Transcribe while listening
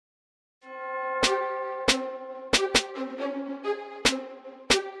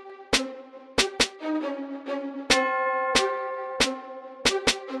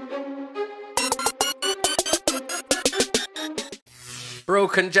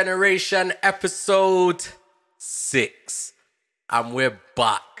Broken Generation, episode 6. And we're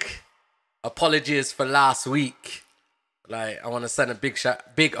back. Apologies for last week. Like, I want to send a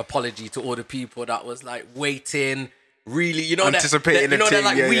big apology to all the people that was like waiting, really, you know, anticipating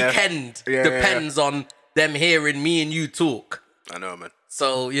weekend depends on them hearing me and you talk. I know, man.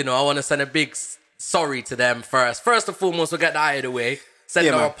 So, you know, I want to send a big sorry to them first. First and foremost, we'll get that out of the way. Send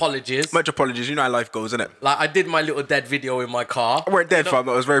our apologies. Much apologies. You know how life goes, innit? Like, I did my little dead video in my car. I weren't dead, fam.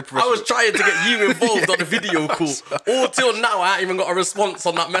 I was very professional. I was trying to get you involved on the video call. All till now, I haven't even got a response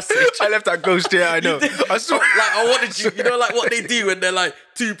on that message. I left that ghost here, I know. I saw. Like, I wanted you, you know, like what they do when they're like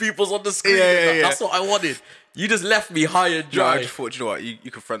two people's on the screen. Yeah. That's what I wanted. You just left me high and dry. No, I just thought, you know what,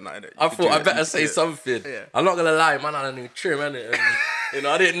 you confront that, innit? I thought I better say something. Yeah. I'm not gonna lie, man, I had a new trim, innit? And, you know,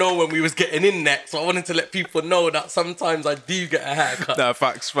 I didn't know when we was getting in next, so I wanted to let people know that sometimes I do get a haircut. Nah,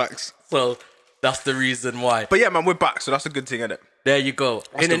 facts. So that's the reason why. But yeah, man, we're back, so that's a good thing, innit? There you go.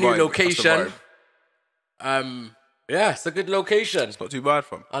 That's in a the new vibe. location. That's the Yeah, it's a good location. It's not too bad,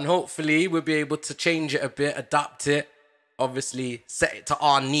 fam. And hopefully we'll be able to change it a bit, adapt it, obviously set it to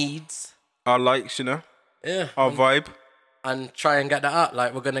our needs. Our likes, you know? Yeah. Our vibe. And try and get that out.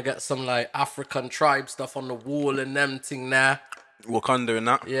 Like, we're going to get some, like, African tribe stuff on the wall and them thing there. Wakanda and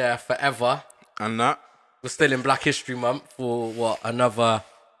that. Yeah, forever. And that. We're still in Black History Month for, another,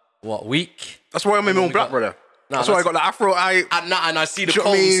 week? That's why I'm in all black, brother. That's why I got the afro eye. And I see the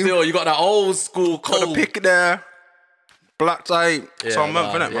comb still. You got that old school comb. Got the pick there. Black tie. It's all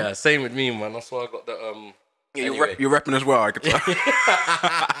month, innit, man? Yeah, same with me, man. That's why I got the, Anyway. You're repping as well, I could tell.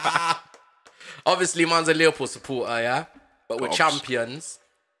 Obviously, man's a Liverpool supporter, yeah? But we're champions.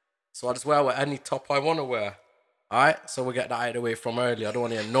 So I just wear any top I want to wear. Alright? So we'll get that out of the way from earlier. I don't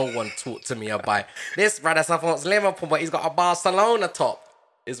want to hear no one talk to me about this brother supports Liverpool, but he's got a Barcelona top.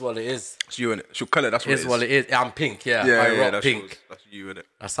 Is what it is. It's you, innit? It's your colour, that's what it is. Is what it is. I'm pink, yeah. I rock pink. That's you, innit?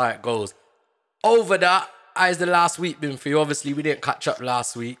 That's how it goes. Over that, how's the last week been for you? Obviously, we didn't catch up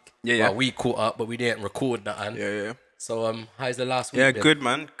last week. Yeah. Well, we caught up, but we didn't record that. Yeah. So, how's the last week been? Yeah, good,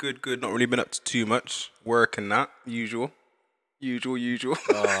 man. Good. Not really been up to too much. Work and that. Usual.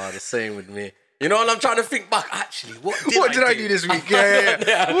 Oh, the same with me. You know, and I'm trying to think back. Actually, what did I do this week?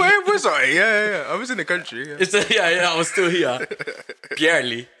 Yeah. Where was I? Yeah. I was in the country. Yeah. I was still here.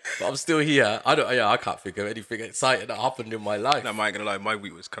 Barely, but I'm still here. I can't think of anything exciting that happened in my life. No, I'm not gonna lie. My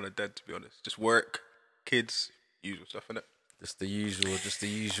week was kind of dead, to be honest. Just work, kids, usual stuff, innit? Just the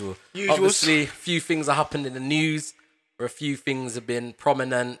usual. Obviously, a few things have happened in the news, or a few things have been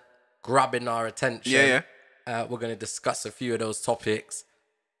prominent, grabbing our attention. Yeah. We're going to discuss a few of those topics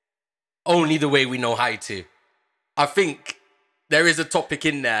only the way we know how to. I think there is a topic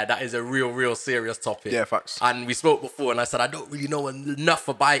in there that is a real serious topic. Yeah, facts. And we spoke before, and I said I don't really know enough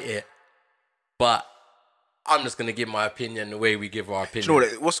about it, but I'm just going to give my opinion the way we give our opinion. You know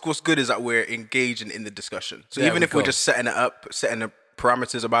what's good is that we're engaging in the discussion. So even if we're just setting it up, setting the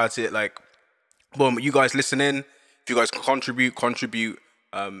parameters about it, like, boom, you guys listen in. If you guys can contribute.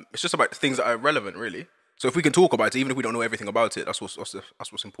 It's just about the things that are relevant, really. So if we can talk about it, even if we don't know everything about it, that's what's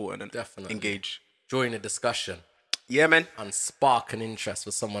important. And definitely engage. Join the discussion. Yeah, man. And spark an interest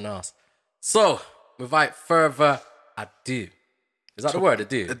for someone else. So, without further ado. Is that the word,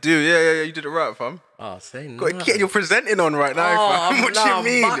 ado? Ado, yeah. You did it right, fam. Oh, say no. Getting your presenting on right now, fam. What you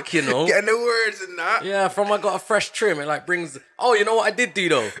mean? I'm back, you know. Getting the words and that. Yeah, from I got a fresh trim, it like brings... Oh, you know what I did do,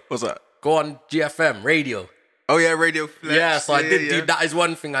 though? What's that? Go on GFM, radio. Oh, yeah, radio flex. Yeah, so I did do... That is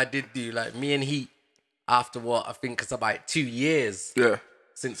one thing I did do. Like, me and Heat, after what, I think it's about 2 years. Yeah.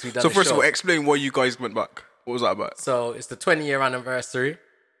 Since we done So the first show. of all, explain why you guys went back. What was that about? So, it's the 20-year anniversary.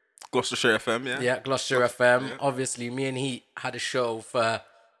 Gloucestershire FM, yeah? Yeah, Gloucestershire FM. Yeah. Obviously, me and Heat had a show for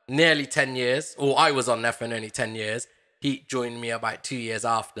nearly 10 years. Or I was on there for nearly 10 years. Heat joined me about 2 years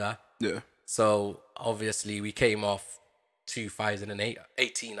after. Yeah. So, obviously, we came off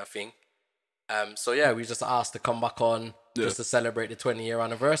 2018, I think. So, yeah, we just asked to come back on just to celebrate the 20-year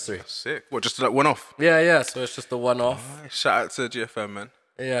anniversary. That's sick. What, just like one-off? Yeah. So, it's just a one-off. Shout out to GFM, man.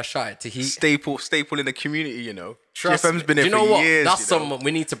 Yeah, shout out to Heat. Staple in the community, you know. Trust GFM's been there for years. That's someone we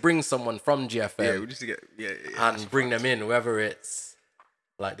need to bring someone from GFM. Yeah, we need to get and bring them in, whether it's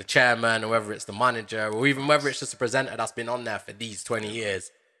like the chairman or whether it's the manager or even whether it's just a presenter that's been on there for these 20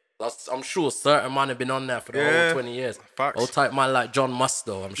 years. I'm sure certain man have been on there for the whole 20 years. Facts. Old type man like John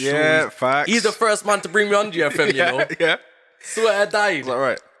Musto, I'm sure. Yeah, facts. He's the first man to bring me on GFM, you know. Yeah. Swear to die. Is that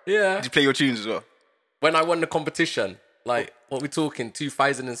right? Yeah. Did you play your tunes as well? When I won the competition. Like, what we talking,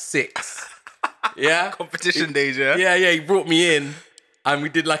 2006? Yeah? Competition days, yeah? Yeah, he brought me in and we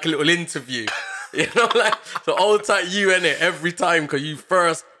did like a little interview. You know, like, so old type you in it every time because you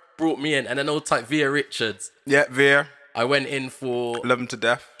first brought me in. And then old type Via Richards. Yeah, Via. I went in for... Love him to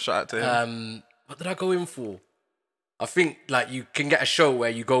death. Shout out to him. What did I go in for? I think like you can get a show where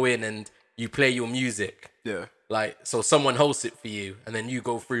you go in and you play your music. Yeah. Like, so someone hosts it for you and then you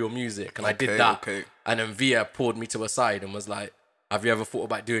go through your music. And I did that. Okay. And then Via pulled me to a side and was like, have you ever thought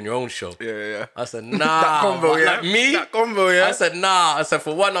about doing your own show? Yeah. I said, nah. That combo, yeah. Like me? That combo, yeah. I said, nah. I said,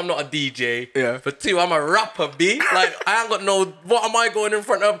 for one, I'm not a DJ. Yeah. For two, I'm a rapper, B. Like, I ain't got no... What am I going in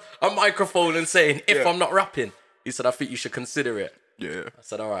front of a microphone and saying if I'm not rapping? He said, I think you should consider it. Yeah. I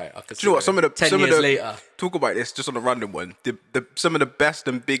said, all right. I Do you know what? 10 years later. Talk about this just on a random one. Some of the best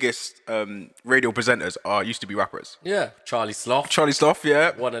and biggest radio presenters used to be rappers. Yeah. Charlie Sloth.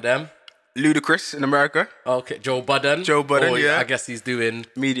 Yeah. One of them. Ludacris in America. Okay. Joe Budden. Yeah. I guess he's doing...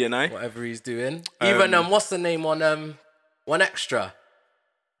 Media Night. Whatever he's doing. Even, what's the name on One Extra?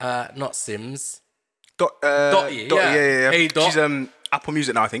 Not Sims. Dottie. Yeah. Hey, Dot. She's Apple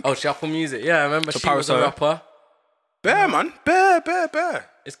Music now, I think. Oh, she's Apple Music. Yeah, I remember she was a Parasite. rapper. Bear, man. Bear.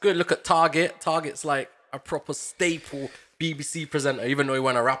 It's good. Look at Target. Target's like a proper staple BBC presenter, even though he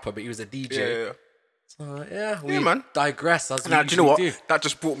wasn't a rapper, but he was a DJ. Yeah. So, we man. digress as we Now, do you know what? do. That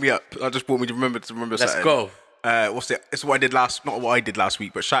just brought me up. That just brought me to remember something. Let's go. What's it? It's what I did not what I did last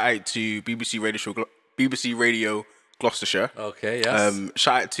week, but shout out to BBC Radio Gloucestershire. Okay, yes.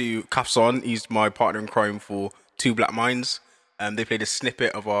 Shout out to Kafson. He's my partner in crime for Two Black Minds. They played a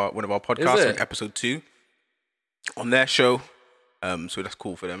snippet of one of our podcasts, like episode 2, on their show. So that's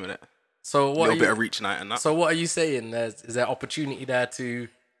cool for them, isn't it? So what? A little bit of reach night and that. So what are you saying? Is there opportunity there to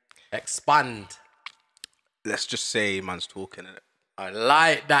expand? Let's just say man's talking, innit? I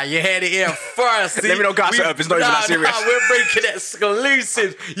like that. You heard it here first. Let me not gas it up. It's not even that serious. We're breaking it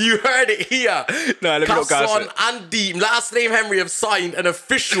exclusive. You heard it here. No, let me not gas it. And Deem, last name Henry, have signed an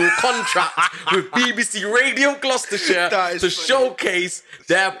official contract with BBC Radio Gloucestershire to showcase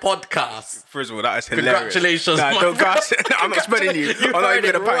their podcast. First of all, that is hilarious. Congratulations, nah, don't gas it. I'm not spending you. You I'm not heard even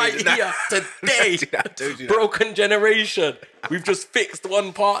it gonna right pay you. here today. I told you that. Broken generation. We've just fixed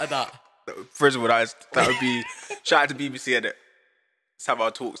one part of that. First of all, that would be shout out to BBC, innit? Let's have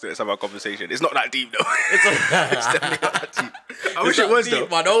our talks, let's have our conversation. It's not that deep though. It's definitely not that deep. I wish it was though.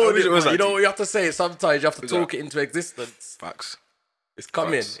 Man, you know what you have to say? Sometimes you have to talk it into existence. Facts. It's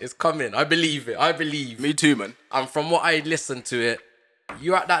coming. Facts. It's coming. I believe it. I believe. Me too, man. And from what I listened to it,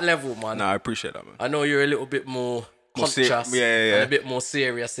 you're at that level, man. Nah, I appreciate that, man. I know you're a little bit more conscious and a bit more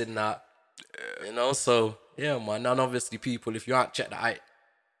serious in that. You know, so yeah, man. And obviously, people, if you aren't checked that out,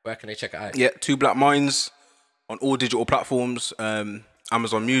 where can they check it out? Yeah, Two Black Minds on all digital platforms.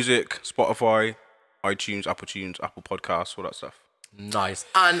 Amazon Music, Spotify, iTunes, Apple Podcasts, all that stuff. Nice.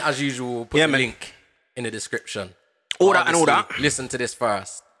 And as usual, we'll put the link in the description. All that and all that. Listen to this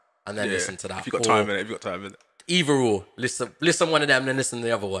first and then listen to that. If you've got time in it, Either or. Listen one of them and then listen to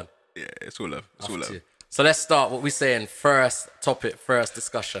the other one. Yeah, it's all love. It's all love. So let's start what we're saying. First topic, first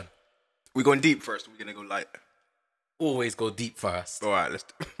discussion. We're going deep first, or we're going to go light? Always go deep first. All right, let's...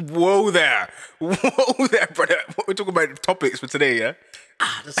 Whoa there, brother. What we're talking about topics for today, yeah?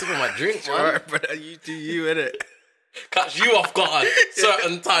 Just sipping my drink, man. All right, brother, you do you, innit? Catch you off guard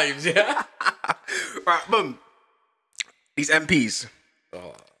certain times, yeah? Right, boom. These MPs.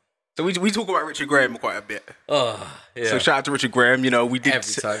 Oh. So we talk about Richard Graham quite a bit. Oh, yeah. So shout out to Richard Graham. You know, we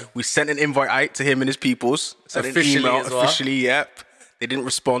sent an invite out to him and his peoples. Sent officially an email, as well. Officially, yep. They didn't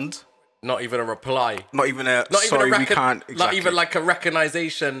respond. Not even a reply. Not even we can't. Exactly. Not even like a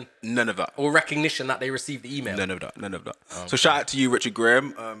recognition. None of that. Or recognition that they received the email. None of that. Okay. So shout out to you, Richard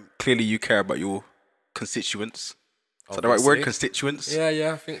Graham. Clearly you care about your constituents. Is that the right word? Constituents?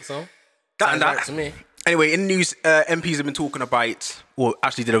 Yeah, I think so. That and that. Right to me. Anyway, in the news, MPs have been talking about, or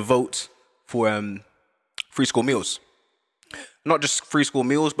actually did a vote for free school meals. Not just free school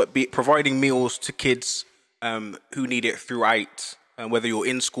meals, but providing meals to kids who need it throughout. Whether you're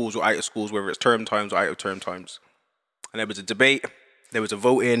in schools or out of schools, whether it's term times or out of term times. And there was a debate, there was a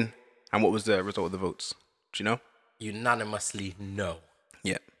voting, and what was the result of the votes? Do you know? Unanimously, no.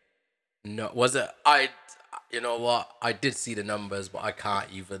 Yeah. No. Was it? You know what? I did see the numbers, but I can't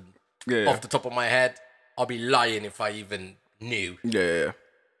even, off the top of my head, I'll be lying if I even knew. Yeah.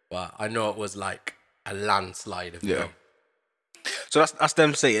 But I know it was like a landslide of no. So that's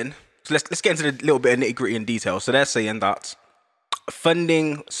them saying. So let's get into the little bit of nitty gritty and detail. So they're saying that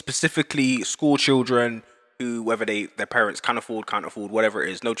funding specifically school children who, whether their parents can't afford, whatever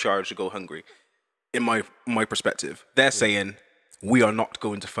it is, no charge to go hungry. In my perspective, they're saying we are not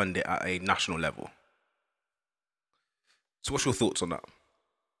going to fund it at a national level. So what's your thoughts on that?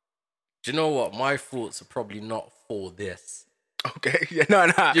 Do you know what? My thoughts are probably not for this. Okay. Yeah, no.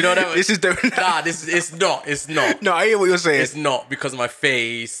 You know what I mean? This is different. Nah, it's not. No, I hear what you're saying. It's not because of my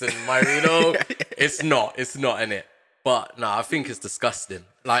face and my, you know, it's not in it. But no, I think it's disgusting.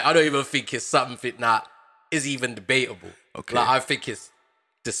 Like, I don't even think it's something that is even debatable. Okay. Like, I think it's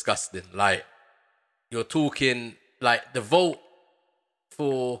disgusting. Like, you're talking, like, the vote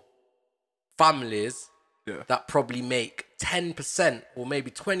for families that probably make 10% or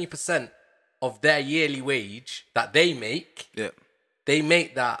maybe 20% of their yearly wage that they make. Yeah. They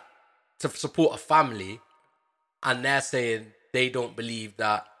make that to support a family, and they're saying they don't believe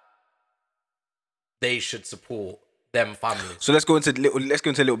that they should support them families. So let's go into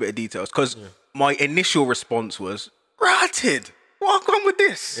a little bit of details, because my initial response was ratted. What on with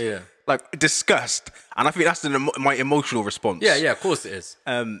this? Yeah. Like, disgust, and I think that's my emotional response. Yeah, of course it is.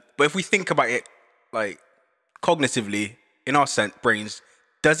 But if we think about it, like, cognitively, in our brains,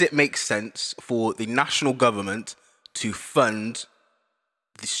 does it make sense for the national government to fund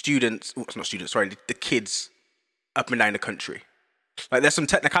the the kids up and down the country? Like, there's some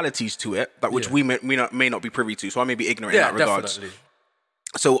technicalities to it, like, which we may not be privy to, so I may be ignorant in that regard. Definitely.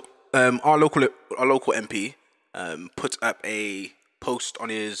 So our local MP put up a post on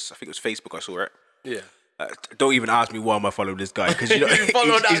his, I think it was Facebook, I saw it. Yeah. Don't even ask me why am I following this guy, because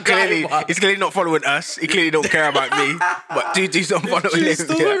he's clearly not following us. He clearly don't care about me. But dude's not following him.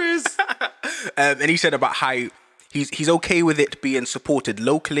 Stories. And he said about how he's okay with it being supported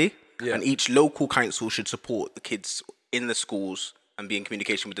locally, and each local council should support the kids in the schools and be in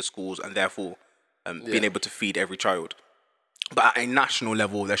communication with the schools, and therefore being able to feed every child. But at a national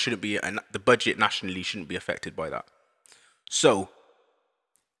level, there shouldn't be the budget nationally shouldn't be affected by that. So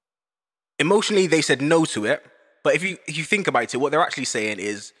emotionally, they said no to it. But if you think about it, what they're actually saying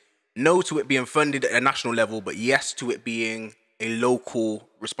is no to it being funded at a national level, but yes to it being a local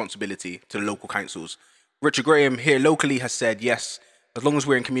responsibility to the local councils. Richard Graham here locally has said yes, as long as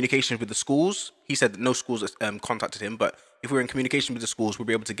we're in communication with the schools. He said that no schools contacted him, but if we're in communication with the schools, we'll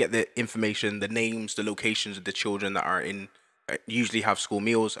be able to get the information, the names, the locations of the children that are usually have school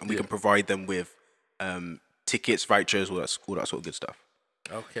meals, and we can provide them with tickets, vouchers, all that sort of good stuff.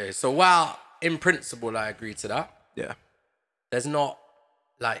 Okay, so while in principle I agree to that, there's not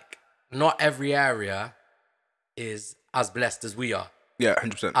every area is as blessed as we are. Yeah,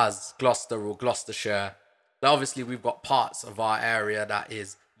 100%. As Gloucester or Gloucestershire. Now, obviously, we've got parts of our area that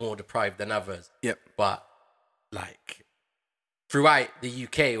is more deprived than others. Yep. But, like, throughout the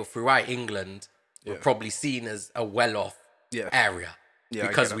UK or throughout England, we're probably seen as a well-off area. Yeah,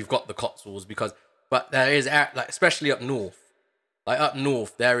 because we've got the Cotswolds. But there is, like, especially up north. Like, up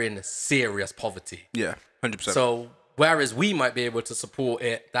north, they're in serious poverty. Yeah, 100%. So, whereas we might be able to support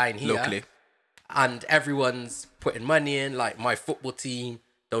it down here. Locally. And everyone's putting money in, like my football team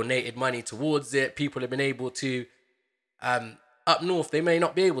donated money towards it. People have been able to. Up north, they may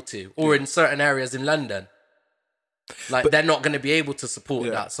not be able to. Or in certain areas in London. Like, they're not going to be able to support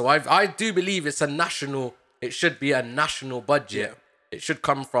that. So I do believe it should be a national budget. Yeah. It should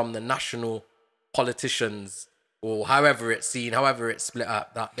come from the national politicians, or however it's seen, however it's split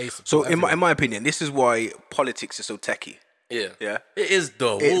up, that they support. So in my opinion, this is why politics is so techie. Yeah. It is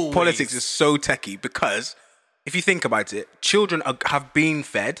though. Politics is so techie, because if you think about it, children have been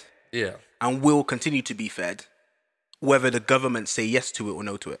fed and will continue to be fed, whether the government say yes to it or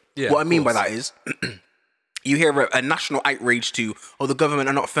no to it. Yeah, what I mean by that is, you hear a national outrage to, the government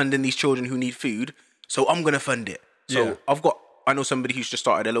are not funding these children who need food, so I'm going to fund it. So I know somebody who's just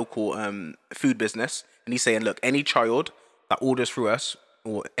started a local food business, and he's saying, look, any child that orders through us,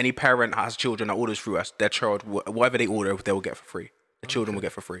 or any parent that has children that orders through us, their child, whatever they order, they will get for free. The children will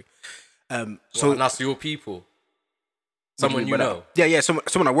get for free. So and that's your people. Someone you know. Yeah.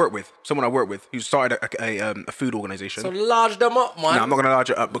 Someone I work with who started a food organization. So large them up, man. No, I'm not gonna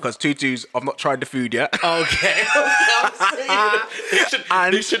large it up because Tutus, I've not tried the food yet. Okay.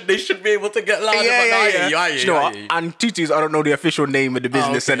 They should be able to get larger. Yeah. You know what? And Tutus, I don't know the official name of the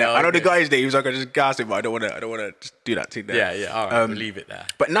business. I know the guy's name, so I can just gas him, but I don't wanna just do that thing there. Yeah. All right, we'll leave it there.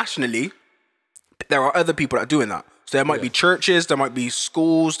 But nationally, there are other people that are doing that. So there might be churches, there might be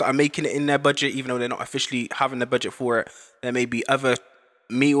schools that are making it in their budget, even though they're not officially having the budget for it. There may be other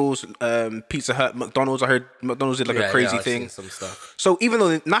meals, Pizza Hut, McDonald's. I heard McDonald's did a crazy thing. Some stuff. So even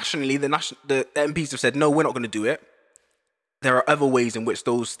though nationally the MPs have said, no, we're not going to do it, there are other ways in which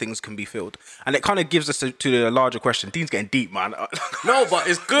those things can be filled. And it kind of gives us to the larger question. Dean's getting deep, man. No, but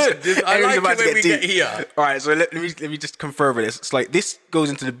it's good. I like it when we get here. All right, so let me just confirm this. It's like this goes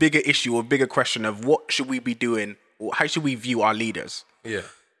into the bigger issue or bigger question of what should we be doing, or how should we view our leaders? Yeah.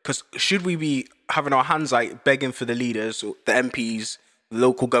 Because should we be having our hands out begging for the leaders, or the MPs, the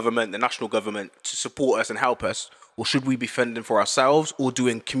local government, the national government to support us and help us? Or should we be funding for ourselves or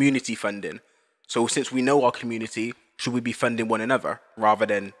doing community funding? So since we know our community, should we be funding one another rather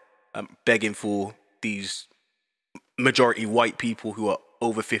than begging for these majority white people who are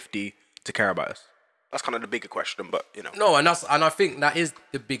over 50 to care about us? That's kind of the bigger question, but you know. No, and I think that is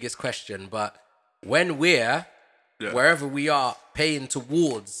the biggest question. But when we're wherever we are paying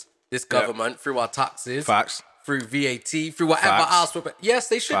towards this government through our taxes, Facts, through VAT, through whatever else, yes,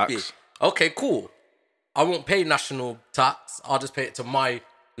 they should be. Okay, cool. I won't pay national tax. I'll just pay it to my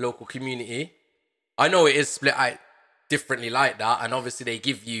local community. I know it is split out differently like that, and obviously they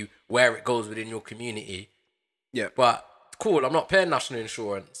give you where it goes within your community. Yeah. But cool, I'm not paying national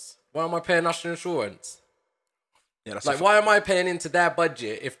insurance. Why am I paying national insurance? Yeah, that's like, why am I paying into their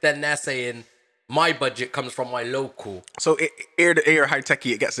budget if then they're saying my budget comes from my local? So here how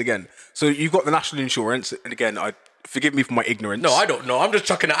techie it gets again. So you've got the national insurance, and again, forgive me for my ignorance. No, I don't know. I'm just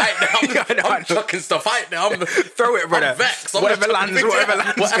chucking it out now. I'm chucking stuff out now. Throw it, brother. I'm vexed. Whatever lands.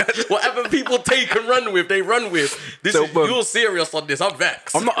 Whatever people take and run with, they run with. You're serious on this. I'm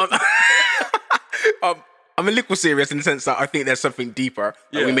vexed. I'm not. I'm a little serious in the sense that I think there's something deeper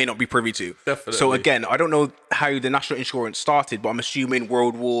that we may not be privy to. Definitely. So again, I don't know how the national insurance started, but I'm assuming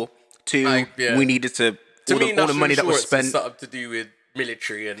World War II, we needed to all the money that was spent. Is something to do with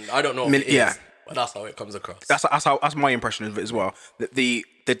military, and I don't know if it is, but that's how it comes across. That's my impression of it as well. The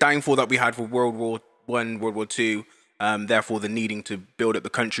downfall that we had for World War I, World War II, therefore the needing to build up the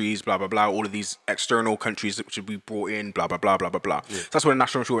countries, blah blah blah, all of these external countries that should be brought in, blah blah blah blah blah blah. So that's where the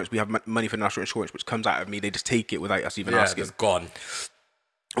national insurance, we have money for national insurance, which comes out of me. They just take it without us even asking. It's gone.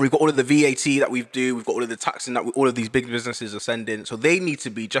 We've got all of the VAT that we do. We've got all of the taxing that all of these big businesses are sending. So they need to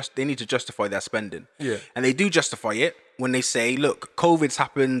justify their spending. Yeah, and they do justify it when they say, "Look, COVID's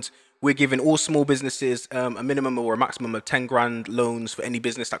happened. We're giving all small businesses a minimum or a maximum of 10 grand loans for any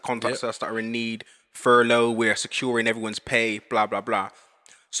business that contacts us that are in need. Furlough, we're securing everyone's pay, blah, blah, blah."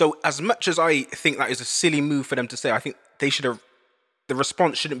 So as much as I think that is a silly move for them to say, I think they should have, the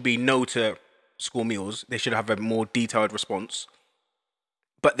response shouldn't be no to school meals. They should have a more detailed response.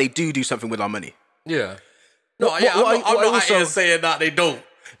 But they do something with our money. Yeah. No, I'm not out here saying that they don't.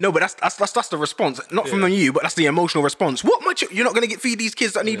 No, but that's the response. Not from you, but that's the emotional response. What much you're not going to feed these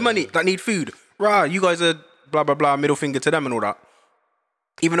kids that need money, that need food? Rah, you guys are blah blah blah, middle finger to them and all that.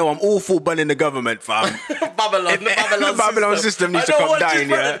 Even though I'm all for banning the government, fam. The Babylon system needs to come down,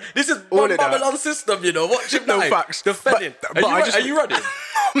 yeah. This is Babylon system, you know. Watch him now. No facts. Defending. Are you running?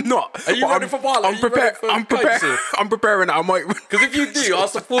 I'm not. Are you running for Parliament? I'm preparing that. I might. Because if you do, I'll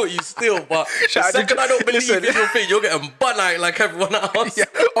support you still. But the second I don't believe in your thing, you're getting bun out like everyone else. Yeah,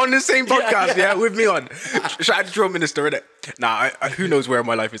 on the same podcast, with me on. Shout out to Drill Minister, innit? Nah, who knows where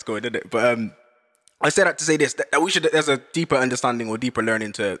my life is going, innit? But I say that to say this, that there's a deeper understanding or deeper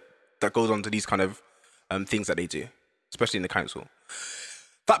learning that goes on to these kind of things that they do, especially in the council.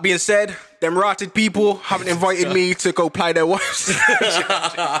 That being said, them rotted people haven't invited me to go ply their wives.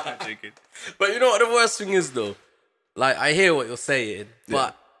 I'm joking. But you know what the worst thing is though? Like, I hear what you're saying,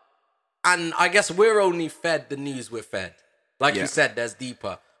 but, and I guess we're only fed the news we're fed. Like you said, there's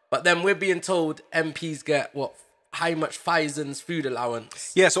deeper. But then we're being told MPs get how much Pfizer's food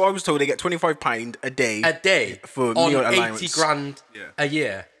allowance? Yeah, so I was told they get £25 a day. A day for on meal 80 allowance. grand a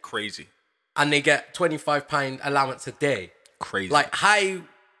year. Crazy. And they get £25 allowance a day. Crazy. Like,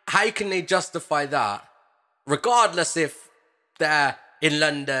 how can they justify that? Regardless if they're in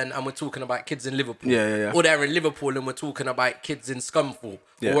London and we're talking about kids in Liverpool. Or they're in Liverpool and we're talking about kids in Scunthorpe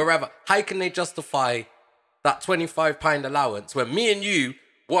or wherever. How can they justify that £25 allowance when me and you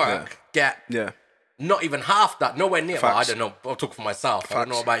get not even half that, nowhere near. Well, I don't know. I'll talk for myself. Facts. I don't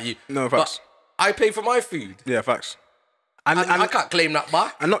know about you. No, facts. But I pay for my food. Yeah, facts. And I can't claim that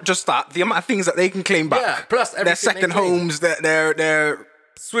back. And not just that, the amount of things that they can claim back. Yeah, plus their second homes, their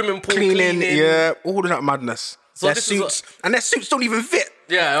swimming pool cleaning, all of that madness. So their suits, and their suits don't even fit.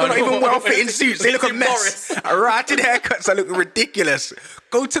 Yeah, they're not even well-fitting suits. They look a mess. Ratted haircuts that look ridiculous.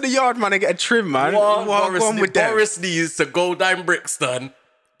 Go to the yard, man, and get a trim, man. Boris needs to go down Brixton.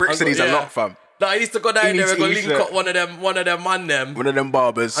 Brixton needs a lot, fam. No, I used to go down there and go link up one of them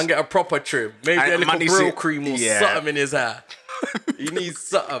barbers and get a proper trim. Maybe a little brill cream or something in his hair. He needs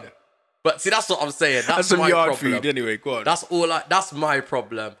something. But see, that's what I'm saying. That's some my yard problem. Food anyway. Go on. That's my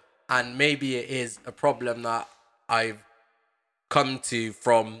problem, and maybe it is a problem that I've come to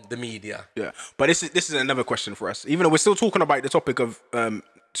from the media. Yeah, but this is another question for us. Even though we're still talking about the topic of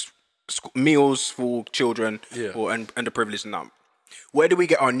meals for children or and underprivileged and that, where do we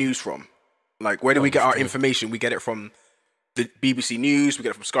get our news from? Like, where do we get our information? We get it from the BBC News, we get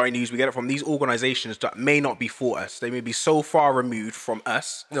it from Sky News, we get it from these organisations that may not be for us. They may be so far removed from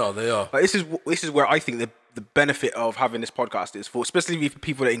us. No, they are. Like, this is where I think the benefit of having this podcast is, for especially for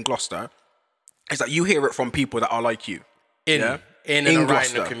people that are in Gloucester, is that you hear it from people that are like you. In and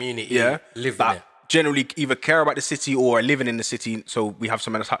around the community, living it. generally either care about the city or are living in the city, so we have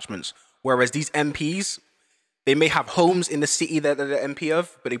some attachments. Whereas these MPs, they may have homes in the city that they're the MP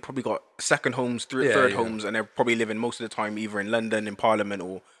of, but they probably got second homes, third homes, and they're probably living most of the time either in London, in Parliament,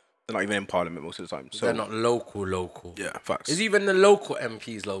 or they're not even in Parliament most of the time. So they're not local. Yeah, facts. Is even the local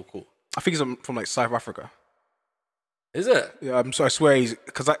MPs local? I think he's from like South Africa. Is it? Yeah, I swear he's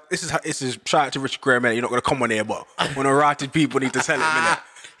because this is shout out to Richard Graham. You're not gonna come on here, but when Iraqi people need to tell him. Innit?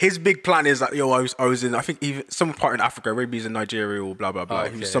 His big plan is that I was in I think even some part in Africa, maybe he's in Nigeria or blah blah blah.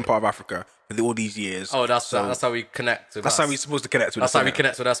 Okay. He was some part of Africa for all these years. Oh, that's how we connect with That's us. how we're supposed to connect with That's us. how we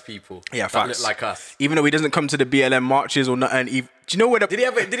connect with us people. Yeah, that facts. look like us. Even though he doesn't come to the BLM marches or nothing. Do you know where Did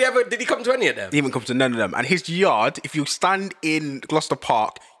he come to any of them? He didn't come to none of them. And his yard, if you stand in Gloucester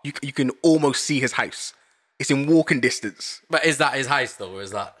Park, you can almost see his house. It's in walking distance. But is that his house though, or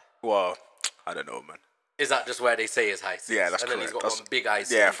is that? Well, I don't know, man. Is that just where they say his house? Yeah, that's correct. And then he's got one big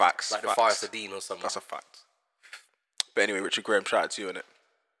house. Yeah, facts. Like facts. the Forest of Dean or something. That's a fact. But anyway, Richard Graham, shout out to you, innit?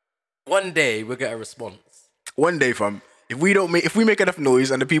 One day we'll get a response. One day, fam. If we make enough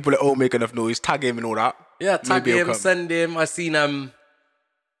noise and the people at home make enough noise, tag him and all that. Yeah, tag him, send him. I seen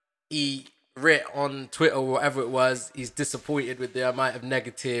he writ on Twitter or whatever it was. He's disappointed with the amount of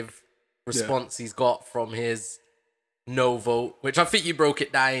negative response he's got from his no vote, which I think you broke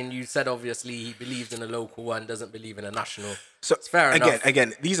it down. You said obviously he believes in a local one, doesn't believe in a national. So it's fair enough.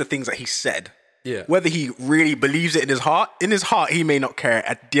 Again, these are things that he said. Yeah. Whether he really believes it in his heart, he may not care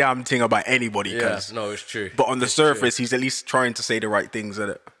a damn thing about anybody. Yeah, no, it's true. But on the surface, he's at least trying to say the right things,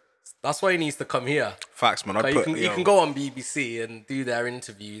 isn't it? That's why he needs to come here. Facts, man. You can go on BBC and do their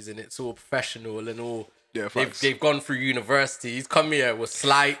interviews, and it's all professional and all. Yeah, facts. They've gone through university. He's come here with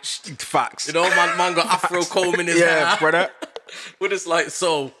slouched. Facts. You know, man got afro comb in his hair. Yeah, brother. We're just like,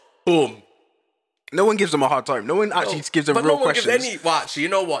 so, boom. No one gives him a hard time. No one actually gives him real questions. But no one gives any... Well, actually, you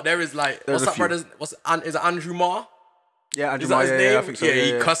know what? There is like... What's that brother's... Is it Andrew Marr? Yeah, Andrew Is that Marr, his name? I think so.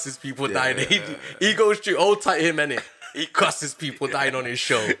 Yeah, he cusses people dying. He goes through... Hold tight him, innit? He cusses people dying on his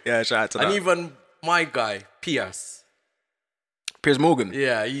show. Yeah, shout out to that. And even my guy, Piers Morgan.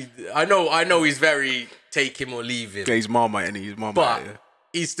 Yeah, I know he's very take him or leave him. Yeah, he's Marmite, and he's Marmite. But yeah.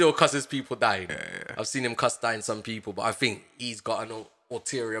 he still cusses people dying. Yeah. I've seen him cuss dying some people, but I think he's got an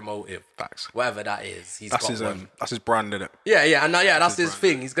ulterior motive. Facts. Whatever that is, That's his brand, isn't it? Yeah, that's his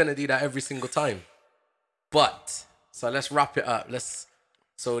thing. He's gonna do that every single time. But so let's wrap it up.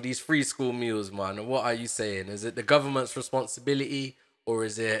 So these free school meals, man. What are you saying? Is it the government's responsibility, or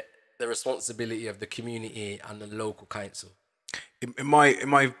is it the responsibility of the community and the local council? In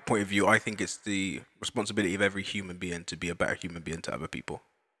my point of view, I think it's the responsibility of every human being to be a better human being to other people.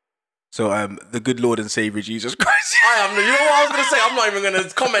 So the good Lord and Savior Jesus Christ. You know what I was gonna say? I'm not even gonna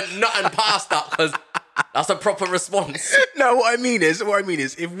comment nothing past that because that's a proper response. No, what I mean is,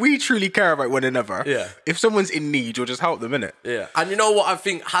 if we truly care about one another, if someone's in need, you'll just help them, innit? Yeah. And you know what I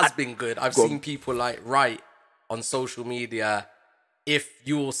think has been good? I've seen people like write on social media, if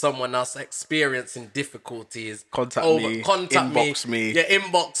you or someone else experiencing difficulties, contact me, inbox me. Yeah,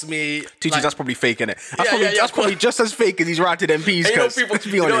 inbox me. Teachers, like, that's probably fake, innit? That's probably just as fake as these ratted MPs. You know, people, let's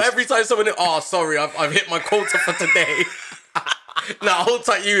be honest. Every time someone, sorry, I've hit my quota for today. Now, hold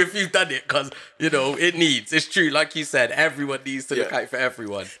tight you if you've done it, because, it's true. Like you said, everyone needs to look out for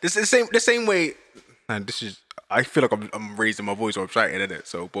everyone. This is the same way, and I feel like I'm raising my voice or I'm shouting, innit?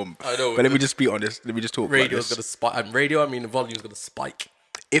 So, boom. I know. But let me just speak on this. Let me just talk about this. Radio's going to spike. And radio, the volume's going to spike.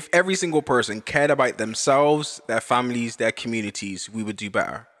 If every single person cared about themselves, their families, their communities, we would do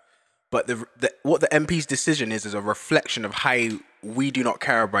better. But what the MP's decision is a reflection of how we do not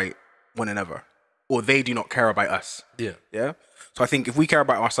care about one another, or they do not care about us. Yeah. Yeah? So I think if we care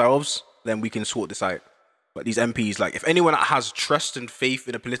about ourselves, then we can sort this out. But these MPs, like, if anyone that has trust and faith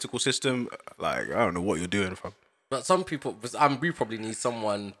in a political system, like, I don't know what you're doing, fam. But some people, we probably need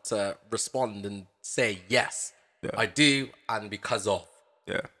someone to respond and say, yes, I do, and because of.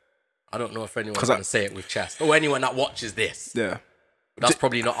 Yeah. I don't know if anyone's going to say it with chest, or anyone that watches this. Yeah. But that's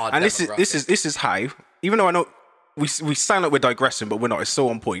probably not our And this is how, even though I know we sound like we're digressing, but we're not. It's so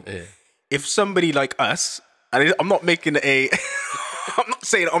on point. Yeah. If somebody like us, and I'm not making I'm not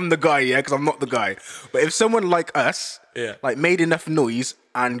saying I'm the guy, because I'm not the guy. But if someone like us, like, made enough noise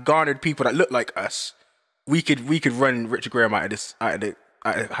and garnered people that look like us, we could run Richard Graham out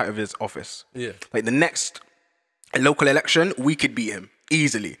of his office. Yeah. Like, the next local election, we could beat him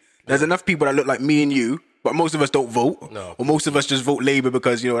easily. There's enough people that look like me and you, but most of us don't vote. No. Or most of us just vote Labour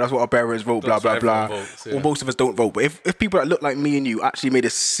because, that's what our parents vote, blah, blah, blah. Votes, Or most of us don't vote. But if people that look like me and you actually made a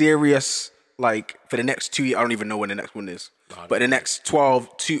serious, like, for the next 2 years, I don't even know when the next one is, but the next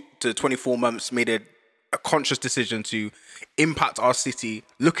 12 to 24 months made a a conscious decision to impact our city,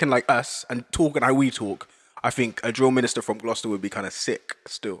 looking like us and talking how we talk, I think a drill minister from Gloucester would be kind of sick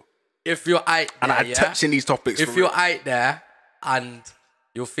still. If you're out there, and touching these topics. If you're out there and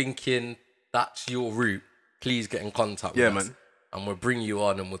you're thinking that's your route, please get in contact with us. Man. And we'll bring you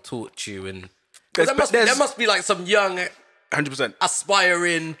on and we'll talk to you. And there must be like some young, 100%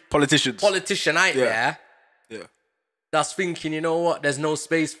 aspiring politician out there. Yeah. That's thinking, you know what? There's no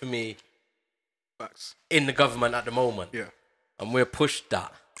space for me. Facts. In the government at the moment. Yeah. And we're pushed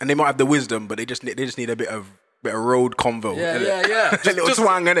that. And they might have the wisdom, but they just need a bit of road convo. Yeah. Just a little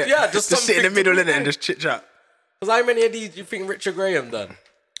twang, innit? Yeah, just sit in the middle, innit, and just chit chat. Because how many of these do you think Richard Graham done?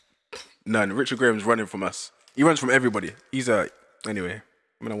 None. Richard Graham's running from us. He runs from everybody. He's anyway.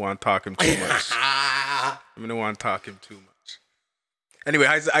 I'm gonna want to talk him too much. Anyway,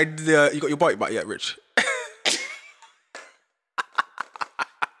 you got your bike back yet, Rich?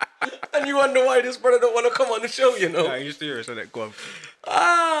 And you wonder why this brother don't want to come on the show, you know? Yeah, you're serious, isn't it? Go on.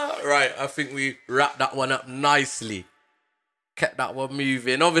 Right. I think we wrapped that one up nicely. Kept that one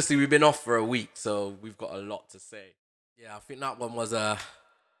moving. Obviously, we've been off for a week, so we've got a lot to say. Yeah, I think that one was a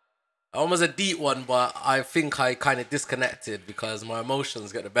deep one, but I think I kind of disconnected because my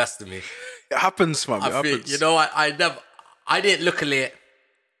emotions get the best of me. It happens, man. It happens. You know, I didn't look at it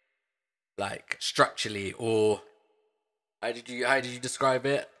like structurally, or how did you describe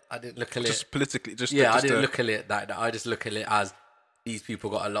it? I didn't look at it just politically. I didn't look at it like that. I just look at it as these people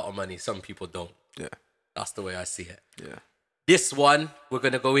got a lot of money. Some people don't. Yeah, that's the way I see it. Yeah. This one we're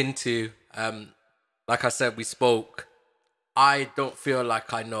gonna go into. Like I said, we spoke. I don't feel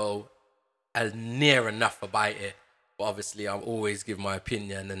like I know near enough about it, but obviously I'll always give my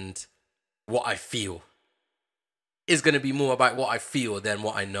opinion, and what I feel is going to be more about what I feel than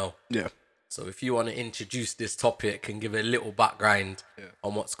what I know. Yeah. So if you want to introduce this topic and give a little background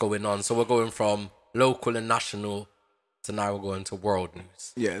on what's going on. So we're going from local and national to now we're going to world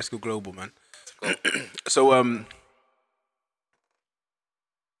news. Yeah, let's go global, man. So, do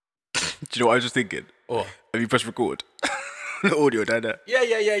you know what I was just thinking? Oh. Have you pressed record? The audio down there.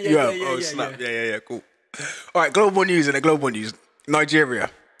 Yeah. Snap. Yeah, cool. All right, global news Nigeria.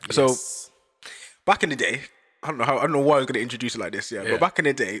 Yes. So, back in the day, I don't know why I was going to introduce it like this, but back in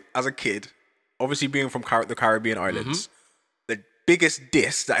the day, as a kid, obviously being from the Caribbean islands, the biggest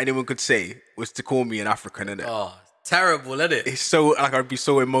diss that anyone could say was to call me an African, innit? Oh, terrible, isn't it? It's so, like, I'd be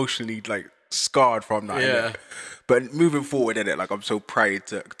so emotionally, like, scarred from that, innit? But moving forward, innit, like, I'm so proud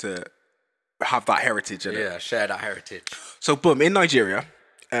to have that heritage, innit? Yeah, share that heritage. So, boom, in Nigeria,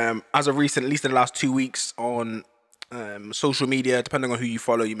 as of recent, at least in the last 2 weeks on social media, depending on who you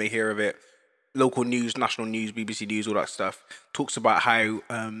follow, you may hear of it, local news, national news, BBC News, all that stuff, talks about how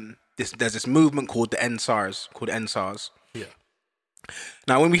there's this movement called the ENDSars. Yeah.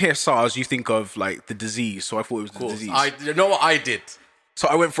 Now, when we hear SARS, you think of, like, the disease, so I thought it was the disease. You know what I did? So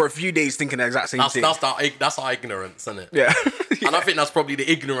I went for a few days thinking the exact same thing. That's our ignorance, isn't it? Yeah. And I think that's probably the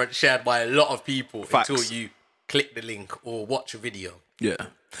ignorance shared by a lot of people. Facts. Until you click the link or watch a video. Yeah.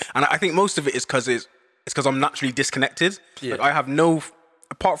 And I think most of it is because I'm naturally disconnected. Yeah. Like, I have no,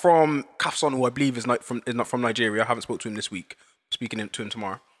 apart from Kafson, who I believe is not from Nigeria. I haven't spoken to him this week. I'm speaking to him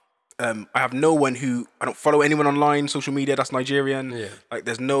tomorrow. I have no one I don't follow anyone online, social media that's Nigerian. Yeah. Like,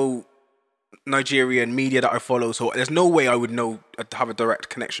 there's no Nigerian media that I follow, so there's no way I would know to have a direct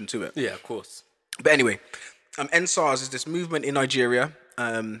connection to it. Yeah, of course. But anyway, ENDSars is this movement in Nigeria,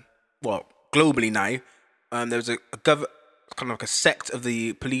 globally now. There's a kind of like a sect of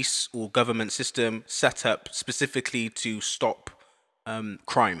the police or government system set up specifically to stop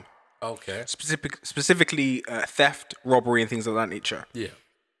crime. Okay. Specifically theft, robbery, and things of that nature. Yeah.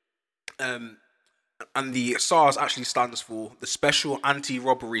 And the SARS actually stands for the Special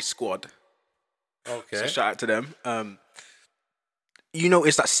Anti-Robbery Squad. Okay. So shout out to them. You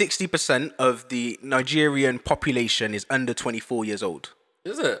notice that 60% of the Nigerian population is under 24 years old.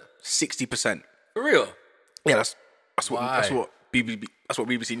 Is it? 60%. For real? Yeah, that's what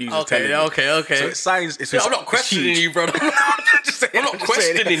BBC News is telling me. Okay. So it sounds. I'm not questioning you, brother. I'm not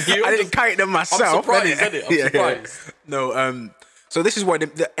questioning you. I didn't count them myself. I'm surprised, isn't it? I'm surprised. Yeah. No. So this is why the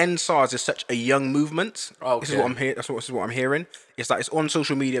ENDSars is such a young movement. Okay. This is what I'm hearing. This is what I'm hearing. It's that it's on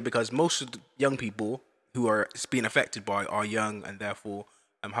social media because most of the young people who are being affected by are young and therefore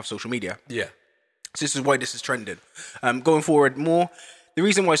have social media. Yeah. So this is why this is trending. Going forward more, the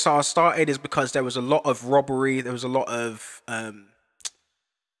reason why SARS started is because there was a lot of robbery. There was a lot of what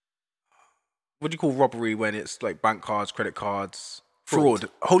do you call robbery when it's like bank cards, credit cards, fraud.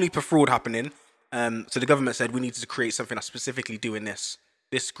 A whole heap of fraud happening. So the government said we needed to create something that's specifically doing this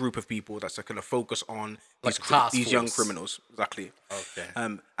group of people that's going to focus on these young criminals. Exactly. Okay.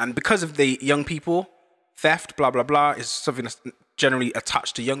 And because of the young people, theft, blah blah blah, is something that's generally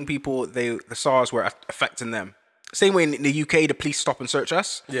attached to young people. The SARS were affecting them. Same way in the UK, the police stop and search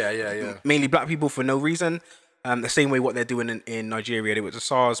us. Yeah. Mainly black people for no reason. The same way what they're doing in Nigeria. They were the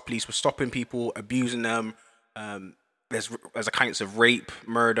SARS police were stopping people, abusing them. There's accounts of rape,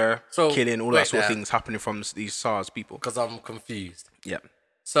 murder, killing, all that sort of things happening from these SARS people. Because I'm confused. Yeah.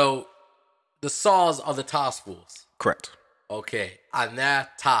 So the SARS are the task force. Correct. Okay. And they're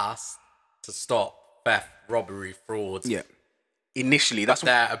tasked to stop theft, robbery, frauds. Yeah. Initially, that's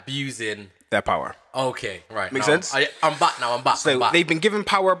they're abusing their power. Okay, right. Makes sense? I'm back now. I'm back. So they've been given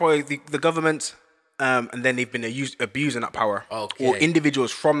power by the government, and then they've been abusing that power. Okay. Or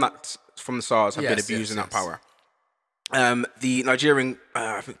individuals from the SARS have been abusing that power. The Nigerian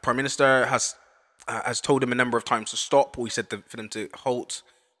I think Prime Minister has told them a number of times to stop, or he said for them to halt,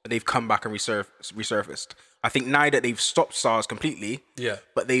 but they've come back and resurfaced. I think now that they've stopped SARS completely,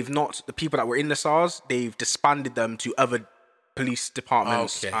 but they've not, the people that were in the SARS, they've disbanded them to other police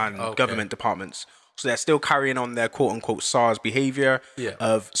departments and government departments. So they're still carrying on their quote-unquote SARS behavior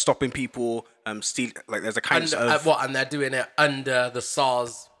of stopping people, like there's a kind of... And they're doing it under the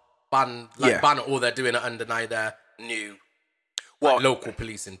SARS ban, banner, or they're doing it under now their new local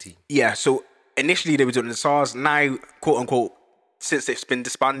policing team? Yeah, so initially they were doing the SARS, now quote-unquote, since it's been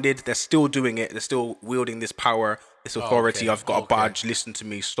disbanded, they're still doing it, they're still wielding this power, this authority. I've got a badge, listen to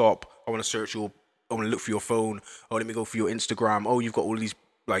me, stop, I want to search your... I want to look for your phone. Oh, let me go for your Instagram. Oh, you've got all these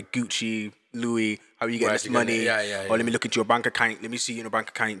like Gucci, Louis. How are you getting this money? Oh, let me look into your bank account. Let me see in your bank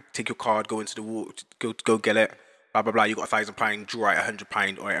account. Take your card. Go into the wall. Go get it. Blah blah blah. You got £1,000. Draw out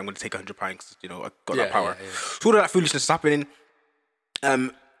 £100. All right, I'm going to take £100 because I got that power. So all of that foolishness is happening.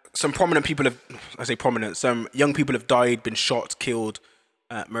 Some prominent people have, I say prominent. Some young people have died, been shot, killed,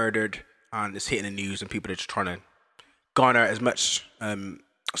 murdered, and it's hitting the news. And people are just trying to garner as much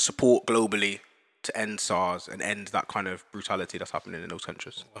support globally to end SARS and end that kind of brutality that's happening in those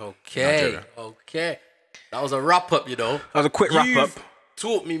countries. Okay. That was a wrap-up, That was a quick wrap-up. You've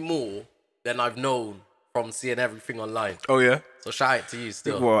taught me more than I've known from seeing everything online. Oh, yeah? So shout out to you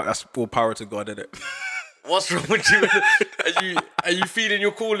still. Well, that's all power to God, isn't it? What's wrong with you? Are you feeling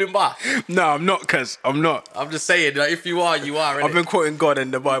you're calling back? No, I'm not, cuz. I'm not. I'm just saying, like, if you are, you are, innit? I've been quoting God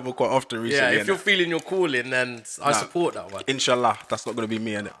and the Bible quite often recently. Yeah, if you're feeling you're calling, then I support that one. Inshallah, that's not going to be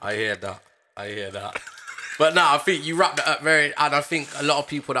me, innit? I hear that. But no, I think you wrapped it up and I think a lot of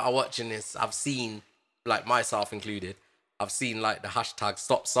people that are watching this, I've seen, like myself included, I've seen like the hashtag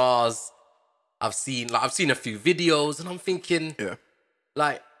Stop SARS. I've seen a few videos, and I'm thinking,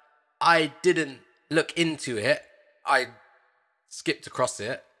 like, I didn't look into it. I skipped across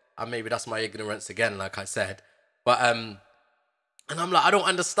it, and maybe that's my ignorance again, like I said. But and I'm like, I don't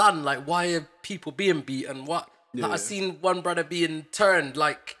understand, like, why are people being beaten? What? Like, I seen one brother being turned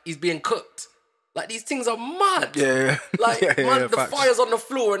like he's being cooked. Like, these things are mad. Like, man, the fire's on the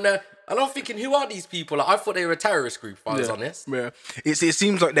floor, and I'm thinking, who are these people? Like, I thought they were a terrorist group, if I was honest. Yeah. It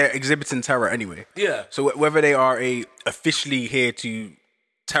seems like they're exhibiting terror anyway. Yeah. So whether they are officially here to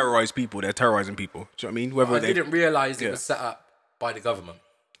terrorize people, they're terrorizing people. Do you know what I mean? I didn't realise it was set up by the government.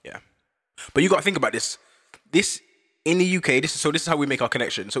 Yeah. But you got to think about this. This, in the UK, this is how we make our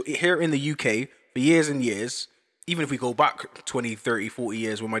connection. So here in the UK, for years and years, even if we go back 20, 30, 40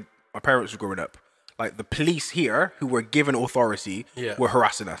 years when my parents were growing up, like the police here who were given authority were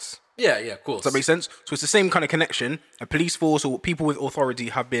harassing us. Yeah, of course. Does that make sense? So it's the same kind of connection. A police force or people with authority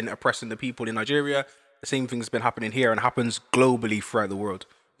have been oppressing the people in Nigeria. The same thing's been happening here and happens globally throughout the world,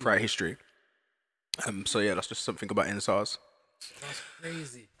 throughout history. So yeah, that's just something about ENDSars. That's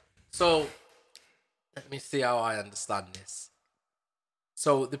crazy. So let me see how I understand this.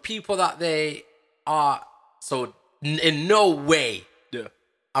 So the people that they are, so in no way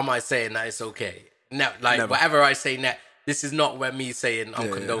am I saying that it's okay. No, like Never. Whatever I say next, this is not where me saying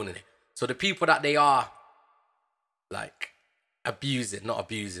I'm condoning it. So the people that they are like not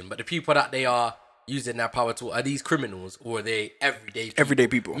abusing, but the people that they are using their power to, are these criminals or are they everyday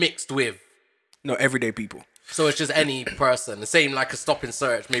people mixed with? No, everyday people. So it's just any person. The same like a stop and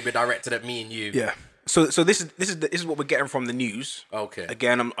search, maybe directed at me and you. Yeah. So this is what we're getting from the news. Okay.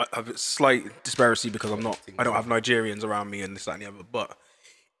 Again, I have a slight disparity because I don't have Nigerians around me and this, that, and the other. But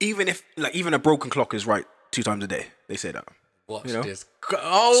even if even a broken clock is right 2 times a day, they say that. Watch this.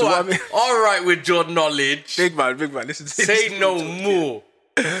 Oh, so I mean, all right with your knowledge. Big man. Listen. Say no more.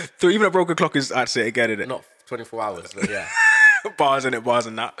 So even a broken clock is, I'd say again, innit? Not 24 hours, but yeah. Bars in it, bars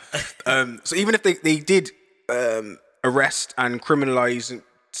and that. So even if they did arrest and criminalize and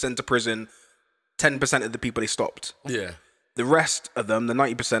send to prison 10% of the people they stopped. Yeah. the rest of them, the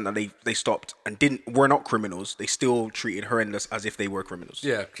 90% that they stopped and were not criminals, they still treated horrendous as if they were criminals.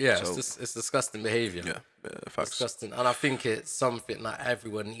 Yeah. So, it's disgusting behavior. Yeah, facts. Disgusting. And I think it's something that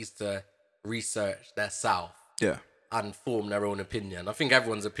everyone needs to research themselves. Yeah. And form their own opinion. I think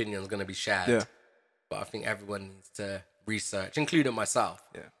everyone's opinion is going to be shared. Yeah. But I think everyone needs to research, including myself.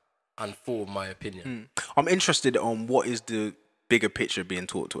 Yeah. And form my opinion. I'm interested on what is the bigger picture being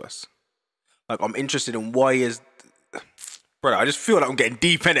taught to us. Like, I'm interested in why is... Brother, I just feel like I'm getting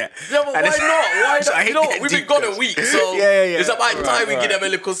deep in it. Yeah, but why not? Why not? You know what? We've been gone a week, so it's about time we give them a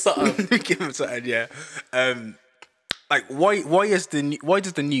little something. Give them something, yeah. Like, why does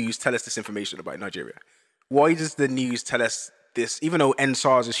the news tell us this information about Nigeria? Why does the news tell us this? Even though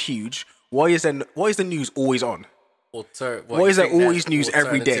ENDSars is huge, why is the news always on? Why is there always news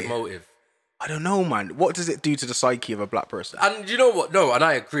every day? Motive? I don't know, man. What does it do to the psyche of a black person? And you know what? No, and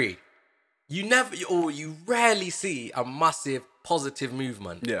I agree. You rarely see a massive positive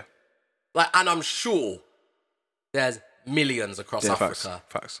movement. Yeah. Like, and I'm sure there's millions across Africa.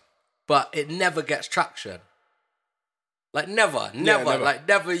 Facts. But it never gets traction. Like, never. Like,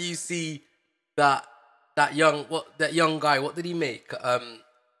 never you see that young guy, what did he make?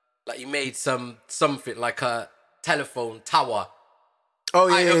 Like, he made something like a telephone tower. Oh,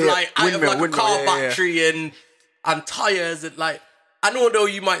 yeah, out of a car battery and tires and like... And although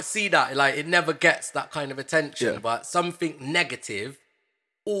you might see that, like, it never gets that kind of attention, but something negative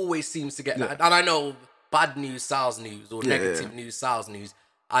always seems to get that. And I know bad news sells news, or negative news sells news.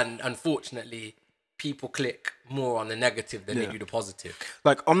 And unfortunately, people click more on the negative than they do the positive.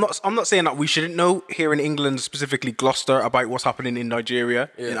 Like, I'm not saying that we shouldn't know here in England, specifically Gloucester, about what's happening in Nigeria,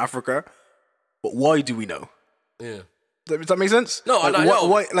 in Africa. But why do we know? Yeah. Does that make sense? No, like, I know.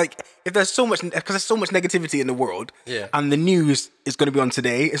 Why, like, if there's so much negativity in the world, and the news is going to be on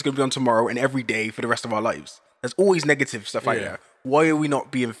today, it's going to be on tomorrow, and every day for the rest of our lives. There's always negative stuff out there. Why are we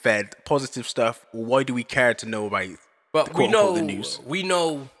not being fed positive stuff, or why do we care to know about? But we know the news. We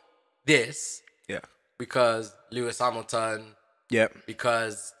know this. Yeah. Because Lewis Hamilton. Yeah.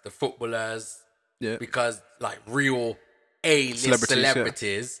 Because the footballers. Yeah. Because like real A-list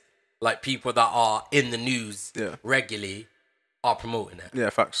celebrities. Like people that are in the news regularly are promoting it.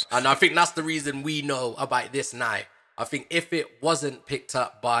 Yeah, facts. And I think that's the reason we know about this now. I think if it wasn't picked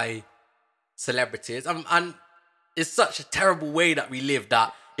up by celebrities, and it's such a terrible way that we live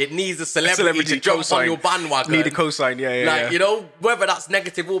that it needs a celebrity to jump on your bandwagon. Need a cosign, you know, whether that's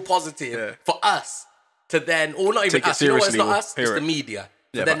negative or positive, for us to then, or not even us, you know what, it's not us, it's the media.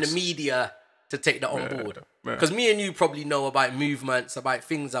 So then the media to take that on board. Because me and you probably know about movements, about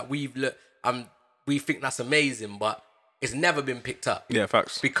things that we've looked, we think that's amazing, but it's never been picked up. Yeah,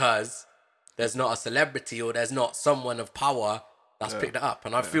 facts. Because there's not a celebrity or there's not someone of power that's picked it up.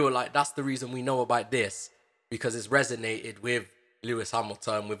 And I feel like that's the reason we know about this, because it's resonated with Lewis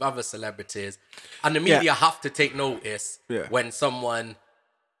Hamilton, with other celebrities. And the media have to take notice when someone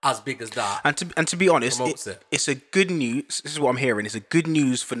as big as that and to be honest, it's a good news. This is what I'm hearing. It's a good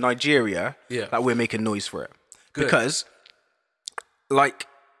news for Nigeria that we're making noise for it. Good. Because like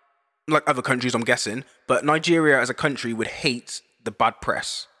other countries, I'm guessing, but Nigeria as a country would hate the bad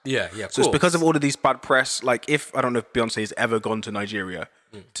press. Yeah. So it's because of all of these bad press. Like, if I don't know if Beyonce has ever gone to Nigeria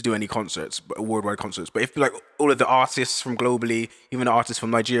to do any concerts, worldwide concerts, but if like all of the artists from globally, even the artists from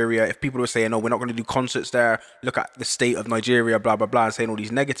Nigeria, if people were saying, "Oh, we're not going to do concerts there. Look at the state of Nigeria," blah blah blah, and saying all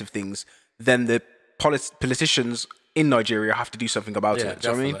these negative things, then the politicians in Nigeria have to do something about it. Do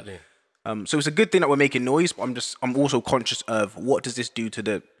you know what I mean? So it's a good thing that we're making noise, but I'm also conscious of what does this do to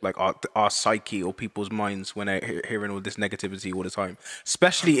the like our psyche or people's minds when they're hearing all this negativity all the time,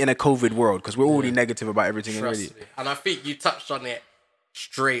 especially in a COVID world, because we're already negative about everything already. And I think you touched on it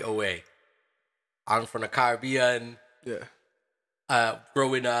straight away. I'm from the Caribbean. Yeah.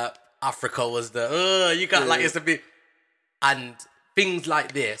 Growing up, Africa was it's a bit, and things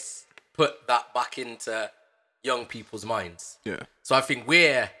like this put that back into young people's minds. Yeah. So I think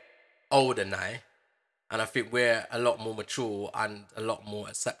we're older now, and I think we're a lot more mature and a lot more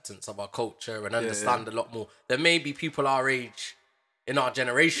acceptance of our culture and understand a lot more. There may be people our age in our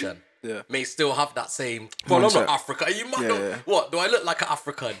generation may still have that same, well, I'm not African. You might know, what, do I look like an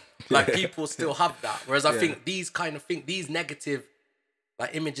African? Like, people still have that. Whereas I think these kind of things, these negative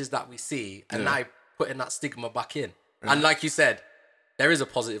like images that we see, and now putting that stigma back in. And like you said, there is a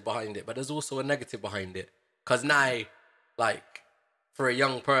positive behind it, but there's also a negative behind it. Because now, like, for a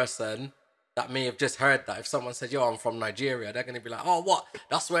young person that may have just heard that, if someone said, "Yo, I'm from Nigeria," they're going to be like, "Oh, what?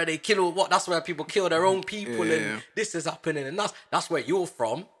 That's where they kill, what? That's where people kill their own people, and this is happening, and that's where you're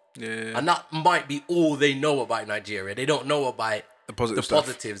from." Yeah. And that might be all they know about Nigeria. They don't know about the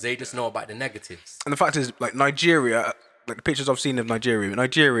positives. They just know about the negatives. And the fact is, like, Nigeria, the pictures I've seen of Nigeria.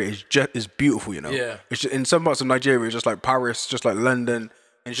 Nigeria is beautiful, you know. Yeah. It's just, in some parts of Nigeria, it's just like Paris, just like London,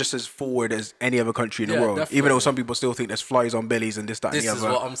 and it's just as forward as any other country in the world. Definitely. Even though some people still think there's flies on bellies and this, that, and the other. This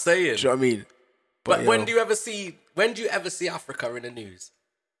is what I'm saying. Do you know what I mean? But when do you ever see Africa in the news?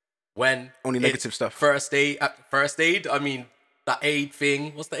 When only negative stuff. First aid. I mean, that aid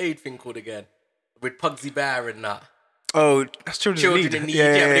thing. What's the aid thing called again? With Pugsy Bear and that. Oh, that's Children in Need.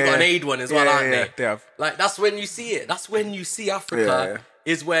 Yeah, but they got an aid one as well, aren't they? They have. Like, that's when you see it. That's when you see Africa,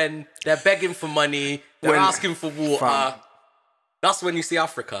 is when they're begging for money, they're asking for water. That's when you see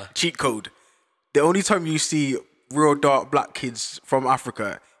Africa. Cheat code. The only time you see real dark black kids from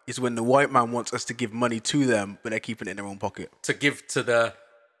Africa is when the white man wants us to give money to them, but they're keeping it in their own pocket. To give to the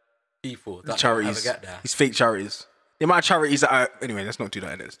people that charities. Never get there. These fake charities. The amount of charities that are... Anyway, let's not do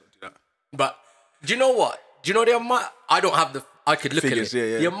that. Let's not do that. But do you know what? Do you know the amount? I don't have the... I could look Figures, at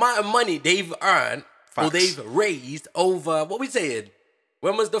it. yeah. The amount of money they've earned or they've raised over... What we saying?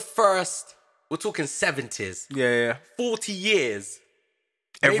 When was the first... We're talking 70s. Yeah. 40 years.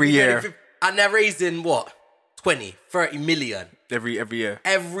 Every year. And they're raising what? 20, 30 million. Every year.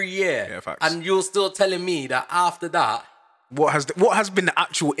 Every year. Yeah, facts. And you're still telling me that after that... What has been the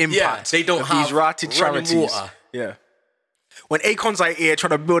actual impact they don't of have these ratted running charities? water. Yeah. When Akon's out here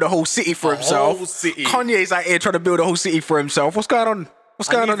trying to build a whole city for himself, whole city. Kanye's out here trying to build a whole city for himself. What's going on? What's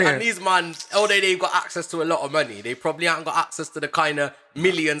going on here? And these man, although they've got access to a lot of money, they probably haven't got access to the kind of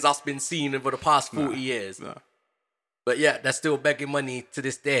millions that's been seen over the past 40 years. No. But yeah, they're still begging money to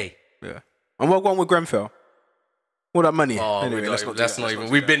this day. Yeah. And what going with Grenfell? All that money. Oh, anyway, let's not even.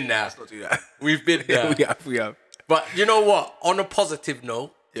 We've been there. Let's not do that. We've been there. we have. But you know what? On a positive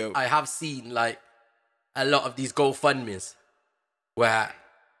note, Yo. I have seen like a lot of these GoFundMes where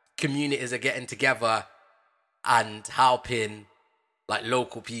communities are getting together and helping like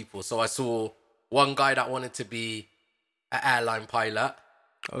local people. So I saw one guy that wanted to be an airline pilot.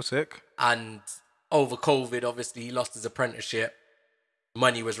 Oh, sick. And over COVID, obviously, he lost his apprenticeship.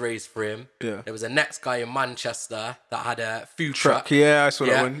 Money was raised for him. Yeah. There was a next guy in Manchester that had a food truck. Yeah, I saw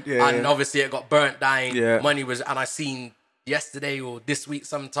that one. Yeah. And obviously it got burnt down. Yeah. Money was, and I seen yesterday or this week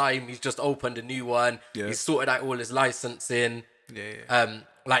sometime, he's just opened a new one. Yeah. He's sorted out all his licensing. Yeah.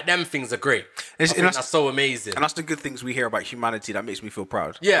 Like them things are great. I think that's so amazing. And that's the good things we hear about humanity that makes me feel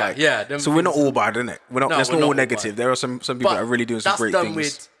proud. Yeah, like, yeah. So we're not all bad, innit? We're not. That's not all negative. There are some people that are really doing some great things.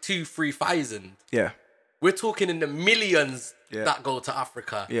 That's done with 2,000-3,000. Yeah. We're talking in the millions that go to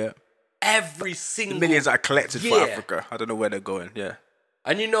Africa. Yeah. Every single... The millions that are collected for Africa. I don't know where they're going. Yeah.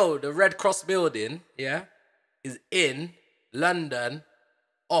 And you know, the Red Cross building, is in London,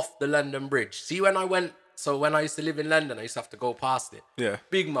 off the London Bridge. See, when I used to live in London, I used to have to go past it. Yeah.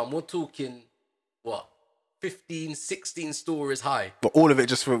 Big man, we're talking, 15, 16 stories high. But all of it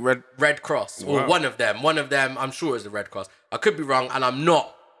just for Red Cross. Wow. Or one of them, I'm sure is the Red Cross. I could be wrong, and I'm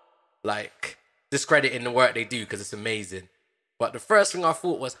not, discrediting the work they do, because it's amazing. But the first thing I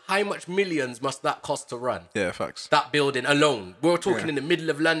thought was, how much millions must that cost to run? Yeah, facts. That building alone. We're talking in the middle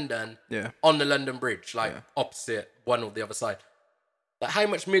of London, on the London Bridge, opposite one or the other side. Like, how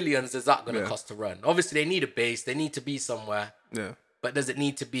much millions is that going to cost to run? Obviously, they need a base. They need to be somewhere. Yeah. But does it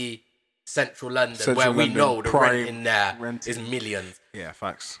need to be central London, where we know the rent in there is millions? Yeah,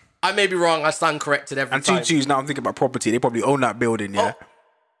 facts. I may be wrong. I stand corrected every time. And Tutu's, now I'm thinking about property. They probably own that building,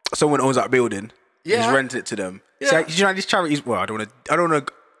 Someone owns that building. Yeah. Just rent it to them. Yeah. So, you know, these charities, well, I don't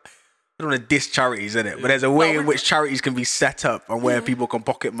want to diss charities, innit? But there's a way in which charities can be set up and where people can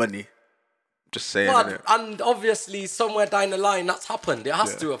pocket money. Just saying, innit? And obviously, somewhere down the line, that's happened. It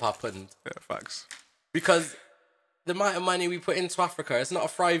has to have happened. Yeah, facts. Because the amount of money we put into Africa, it's not a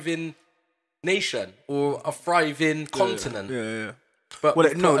thriving nation or a thriving continent. Yeah.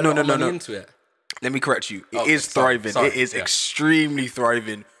 But no. Into it. Let me correct you. It is thriving. Sorry. It is extremely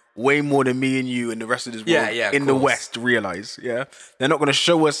thriving. Way more than me and you and the rest of this world in the West realize. Yeah, they're not going to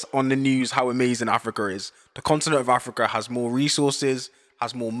show us on the news how amazing Africa is. The continent of Africa has more resources,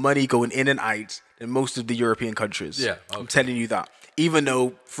 has more money going in and out than most of the European countries. Yeah, I'm telling you that. Even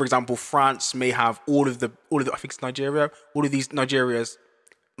though, for example, France may have all of the I think it's Nigeria. All of these Nigeria's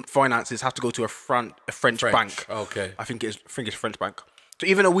finances have to go to a French bank. Okay, I think it's a French bank. So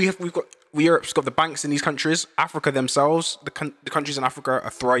even though Europe's got the banks in these countries, Africa themselves, the countries in Africa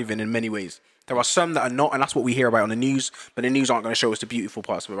are thriving in many ways. There are some that are not, and that's what we hear about on the news, but the news aren't going to show us the beautiful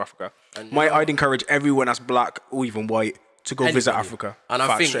parts of Africa. I'd encourage everyone that's black or even white to go visit Africa. And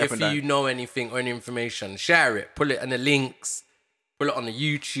I think if you know anything or any information, share it. Put it in the links. Put it on the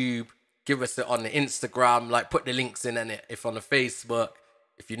YouTube. Give us it on the Instagram. Put the links in it. If on the Facebook,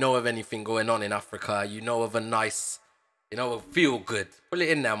 if you know of anything going on in Africa, you know of a nice... feel good. Put it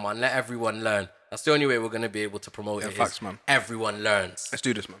in there, man. Let everyone learn. That's the only way we're going to be able to promote it. Facts, man. Everyone learns. Let's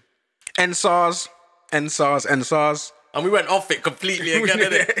do this, man. ENDSars. And we went off it completely again,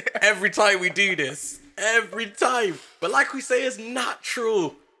 innit? Every time we do this. Every time. But like we say, it's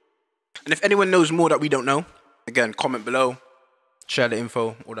natural. And if anyone knows more that we don't know, again, comment below. Share the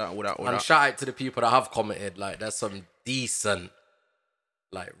info, all that. And shout out to the people that have commented. Like, there's some decent,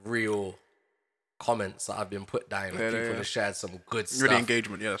 like, real comments that have been put down. Like, people have shared some good stuff. Really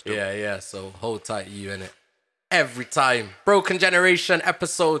engagement, yeah. That's dope. Yeah. So hold tight to you, innit? Every time. Broken Generation,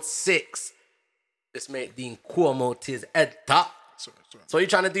 episode 6. This mate Dean Cuomo tis head top. So what are you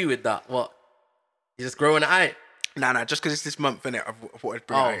trying to do with that? What? You just growing it out? Nah, just because it's this month, innit? I thought I'd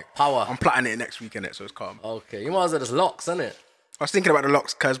bring it out. Power. I'm plotting it next week, innit? So it's calm. Okay, you might as well just locks, innit? I was thinking about the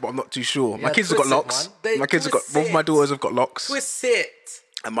locks, cuz, but I'm not too sure. Yeah, my kids have got locks. My kids have got, both of my daughters have got locks. Twist it.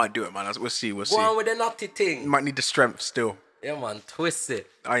 I might do it, man. We'll see. Go on with the naughty thing. Might need the strength still. Yeah, man, twist it.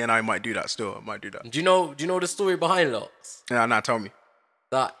 I might do that still. I might do that. Do you know the story behind locks? Yeah, nah, tell me.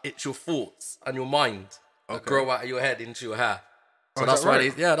 That it's your thoughts and your mind that grow out of your head into your hair. So that's why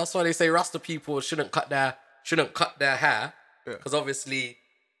right? that's why they say Rasta people shouldn't cut their hair, because obviously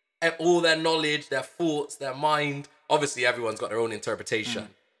all their knowledge, their thoughts, their mind. Obviously, everyone's got their own interpretation,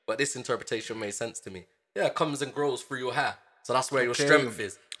 but this interpretation made sense to me. Yeah, it comes and grows through your hair, so that's where your strength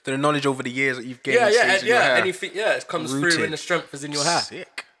is. The knowledge over the years that you've gained. Anything. Yeah, it comes through, and the strength is in your hair.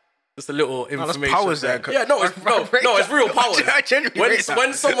 Sick. Just a little information. That's powers there. Yeah, it's real powers. I genuinely rate that.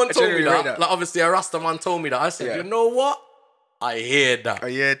 When someone told me that, like obviously a Rasta man told me that, I said, you know what? I hear that.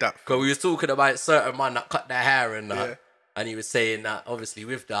 Because we was talking about certain man that cut their hair and that, and he was saying that obviously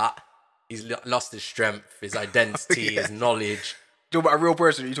with that, he's lost his strength, his identity, his knowledge. You talk about a real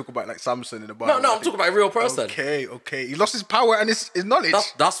person, or you talk about like Samson in the Bible? No, I'm talking about a real person. Okay. He lost his power and his knowledge.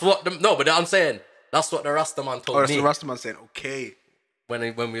 That's what but I'm saying, that's what the Rasta man told me. That's the Rasta man saying, okay.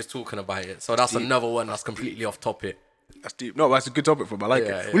 When we was talking about it. So that's another one that's completely off topic. That's deep. No, that's a good topic for him. I like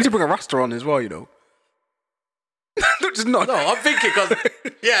it. We need to bring a Rasta on as well, you know. No, I'm thinking because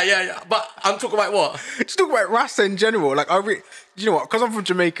but I'm talking about what? Just talk about Rasta in general. Like you know what? Because I'm from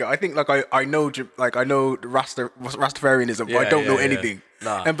Jamaica, I think I know the Rastafarianism, but I don't know anything.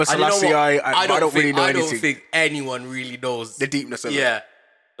 Nah. And but Selassie, I don't really know anything. I don't think anyone really knows the deepness of it. Yeah,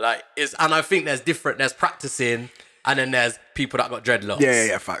 like and I think there's practicing, and then there's people that got dreadlocks.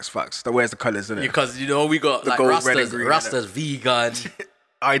 Yeah. Facts. That wears the colours, isn't it? Because we got the like gold, red, and green, Rastas vegan.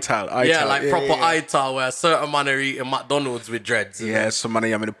 Ital. Yeah, like proper Ital, where certain man are eating McDonald's with dreads. Yeah, some man are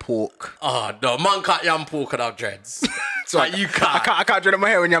yamming the pork. Oh, no, man can't yam pork without dreads. So like, you can't. I can't dread up my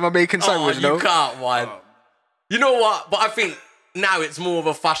hair when you have a bacon sandwich, you can't, man. You know what? But I think now it's more of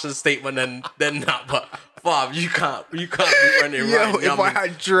a fashion statement than that. But, fam, you can't be running around if I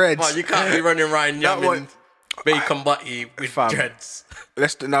had dreads. Fam, you can't be running around yamming bacon butty with dreads.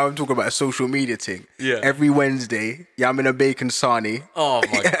 Now I'm talking about a social media thing. Yeah. Every Wednesday, I'm in a bacon sarnie. Oh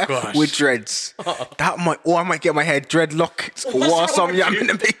my gosh. With dreads. I might get my hair dreadlocked whilst I'm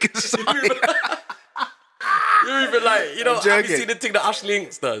yamming a bacon sarnie. You're even like, have you seen the thing that Ashley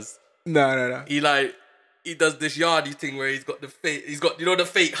Inks does? No. He does this yardy thing where he's got the fake, the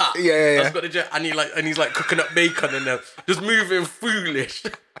fake hat. Yeah. That's got and he's like cooking up bacon and just moving foolish.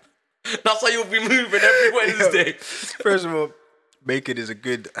 That's how you'll be moving every Wednesday. First of all, bacon is a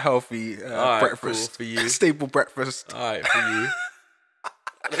good, healthy breakfast. Cool for you. Staple breakfast. All right, for you.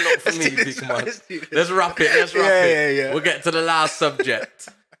 Not for me, big man. Let's wrap it. Yeah. We'll get to the last subject.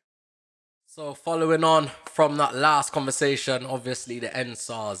 So following on from that last conversation, obviously the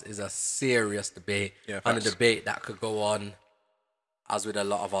ENDSars is a serious debate. Yeah, and a debate that could go on, as with a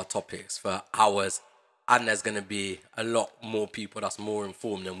lot of our topics, for hours. And there's going to be a lot more people that's more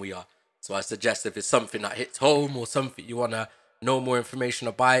informed than we are. So I suggest if it's something that hits home or something you want to know more information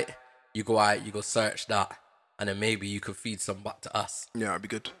about, you go out, you go search that, and then maybe you could feed some back to us. Yeah, that'd be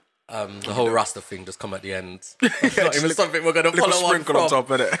good. The whole Rasta thing just come at the end. Not even something we're going to follow on from. On top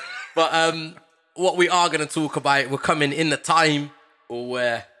of it. But what we are going to talk about, we're coming in the time, or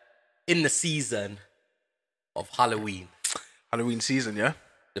we're in the season of Halloween. Halloween season, yeah?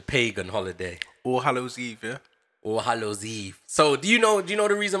 The pagan holiday. All Hallows Eve, yeah? All Hallows Eve. So do you know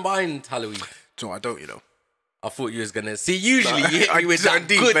the reason behind Halloween? No, I don't, I thought you was gonna see. Usually you hit me with that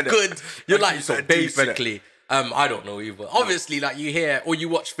good. You're like, so basically, I don't know either. Obviously, like you hear or you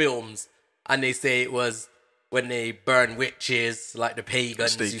watch films and they say it was when they burn witches, like the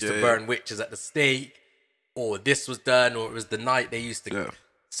pagans used to burn witches at the stake, or this was done, or it was the night they used to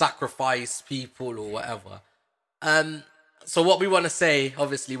sacrifice people or whatever. So what we want to say,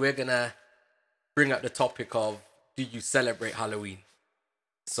 obviously, we're gonna bring up the topic of, do you celebrate Halloween?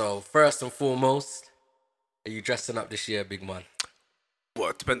 So first and foremost, are you dressing up this year, big man? Well,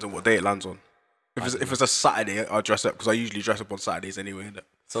 it depends on what day it lands on. If it's a Saturday, I'll dress up because I usually dress up on Saturdays anyway. Innit?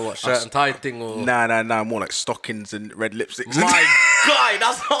 So what, shirt and tie thing or? Nah, more like stockings and red lipsticks. My God,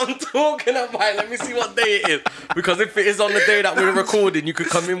 that's what I'm talking about. Let me see what day it is. Because if it is on the day that we're recording, you could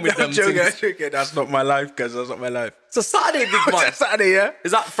come in with them joking, things. joking. That's not my life, guys. That's not my life. It's a Saturday, big man. It's a Saturday, yeah?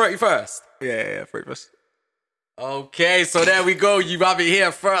 Is that 31st? Yeah, 31st. Okay, so there we go. You have it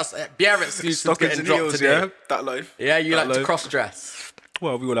here first. Beer exclusive Stockings getting and dropped heels, today. yeah? That life. Yeah, you that like to cross-dress.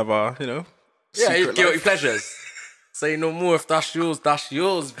 Well, we all have our, Yeah, secret guilty life. pleasures. Say no more. If that's yours,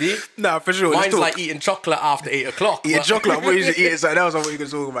 B. Nah, for sure. Mine's like eating chocolate after 8 o'clock. Eating chocolate. I'm usually eating something else. I'm what you're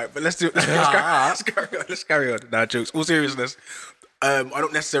talking about. But let's carry on. Let's carry on. Nah, jokes. All seriousness. I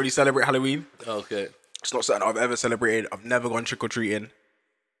don't necessarily celebrate Halloween. Okay. It's not something I've ever celebrated. I've never gone trick or treating.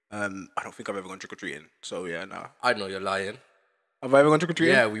 I don't think I've ever gone trick or treating. So yeah, nah. I know you're lying. Have I ever gone trick or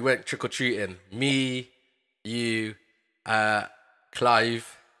treating? Yeah, we went trick or treating. Me, you,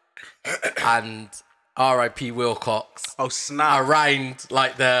 Clive, and R.I.P. Wilcox. Oh snap! Around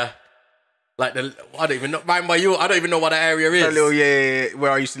like the I don't even know. Right by you, I don't even know what that area is. That little, yeah,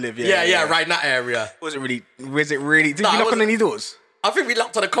 where I used to live. Yeah, right in that area. Was it really? Did No, you knock on any doors? I think we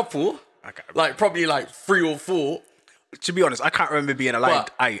knocked on a couple. Like probably like 3 or 4. To be honest, I can't remember being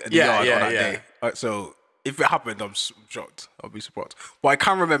allowed at the yard on that day. So if it happened, I'm shocked. I'll be surprised. But I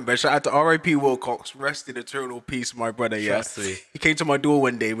can remember, shout out to R.I.P. Wilcox, rest in eternal peace, my brother, Trust me. He came to my door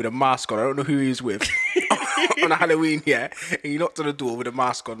one day with a mask on. I don't know who he was with. On a Halloween, and he knocked on the door with a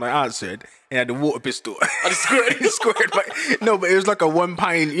mask on. I answered, and he had a water pistol. I squirted. But it was like a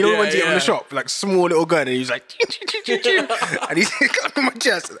 £1, you know, the ones you get on the shop, like small little gun, and he was like, and he's got on my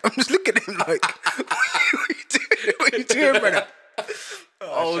chest. I'm just looking at him like, what are you doing, brother?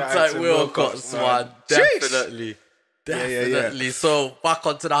 Old tight Wilcox, man. Definitely. Definitely. Yeah. So back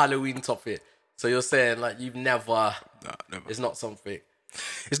onto the Halloween topic. So you're saying like you've never. No, never. It's not something.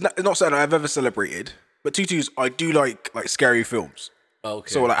 It's not something I've ever celebrated. But tutus, I do like scary films.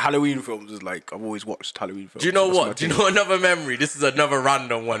 Okay. So like Halloween films is like I've always watched Halloween films. Do you know what? Do you know another memory? This is another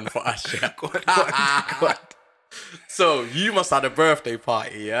random one for us. Yeah? Go on. So you must have had a birthday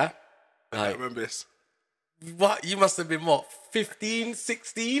party, yeah? I don't remember this. What? You must have been what? 15,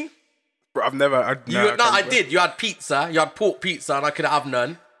 16? Bro, I've never. I did. You had pizza. You had pork pizza, and I could have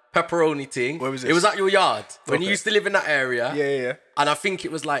none. Pepperoni thing. Where was this? It was at your yard when you used to live in that area. Yeah. And I think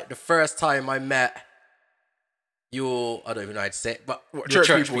it was like the first time I met your, I don't even know how to say it, but your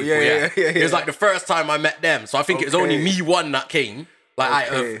church people. Yeah. It was like the first time I met them. So I think it was only me one that came, like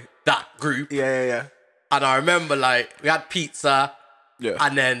out of that group. Yeah. And I remember like we had pizza. Yeah.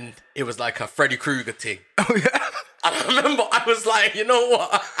 And then it was like a Freddy Krueger thing. Oh yeah. And I remember I was like, you know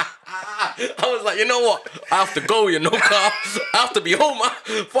what? I have to go, car. I have to be home.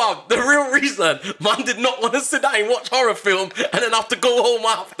 Fam, the real reason, man did not want to sit down and watch horror film and then have to go home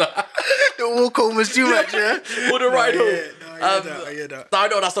after. The walk home was too much, yeah? Or the ride home. I hear that. I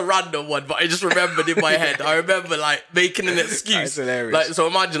know that's a random one, but I just remembered in my head. I remember like making an excuse. That's hilarious. Like, so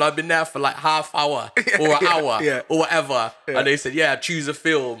imagine I've been there for like half hour or an hour or whatever. Yeah. And they said, choose a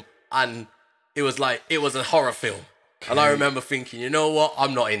film. And it was a horror film. And I remember thinking, you know what?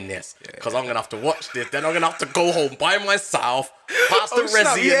 I'm not in this because I'm going to have to watch this. Then I'm going to have to go home by myself, past the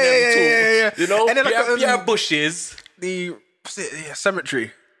Resi and them too. You know, and then Pierre Bushes. The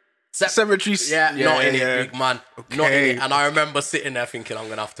cemetery. Cemetery. Not in it, big man. Okay. Not in it. And I remember sitting there thinking, I'm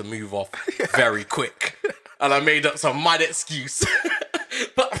going to have to move off very quick. And I made up some mad excuse.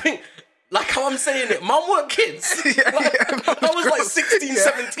 But I think, like how I'm saying it, mum weren't kids. I was like 16,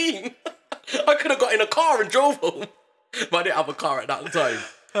 17. I could have got in a car and drove home. But I didn't have a car at that time.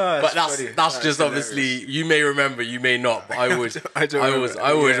 But that's just obviously, you may remember, you may not, but I always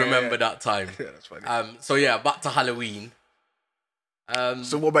remember that time. Yeah, that's funny. So back to Halloween.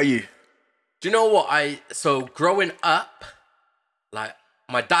 So what about you? Do you know what so growing up, like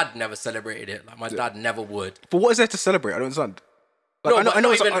my dad never celebrated it. Like my dad never would. But what is there to celebrate? I don't understand. Like, I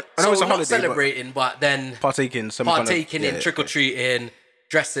know it's a holiday. Not celebrating, but then partaking in trick or treating.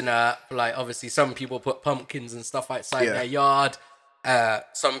 Dressing up, like obviously some people put pumpkins and stuff outside their yard.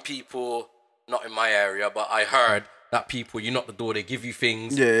 Some people, not in my area, but I heard that people, you knock the door, they give you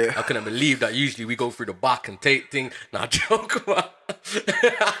things. Yeah. I couldn't believe that. Usually we go through the back and take things. Nah, joke. Yeah.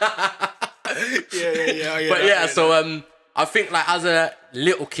 But so I think like as a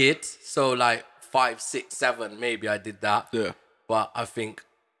little kid, so like 5, 6, 7, maybe I did that. Yeah. But I think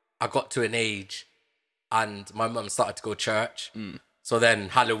I got to an age and my mum started to go to church. So then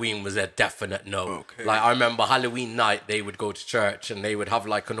Halloween was a definite no. Okay. Like I remember Halloween night, they would go to church and they would have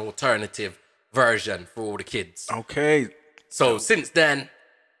like an alternative version for all the kids. Okay. So since then,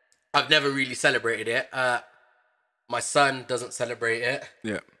 I've never really celebrated it. My son doesn't celebrate it.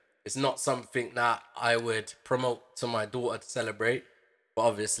 Yeah. It's not something that I would promote to my daughter to celebrate. But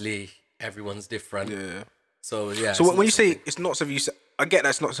obviously, everyone's different. Yeah. So, yeah. So when you say it's not something I get that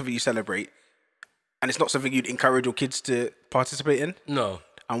it's not something you celebrate, and it's not something you'd encourage your kids to participate in? No.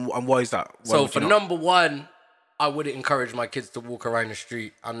 And why is that? So for number one, I wouldn't encourage my kids to walk around the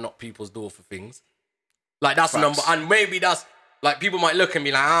street and knock people's door for things. Like, that's number... And maybe that's... Like, people might look at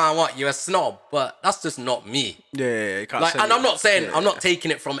me like, what, you're a snob. But that's just not me. Yeah. You can't like, and I'm not saying... I'm not taking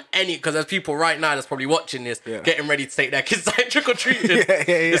it from any... Because there's people right now that's probably watching this, getting ready to take their kids out trick-or-treating.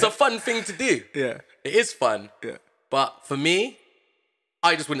 It's a fun thing to do. Yeah. It is fun. Yeah. But for me,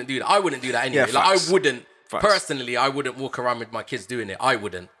 I just wouldn't do that. I wouldn't do that anyway. Yeah, like, I wouldn't... Personally, I wouldn't walk around with my kids doing it. I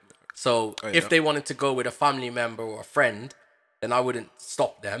wouldn't. So if they wanted to go with a family member or a friend, then I wouldn't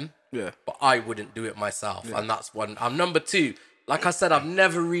stop them. Yeah. But I wouldn't do it myself. Yeah. And that's one. Number two, like I said, I've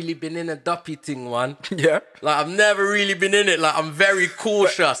never really been in a duppy thing, one. Yeah. Like, I've never really been in it. Like, I'm very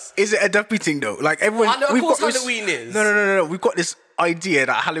cautious. Is it a duppy thing, though? Like, everyone... I know, of course Halloween is. No. We've got this idea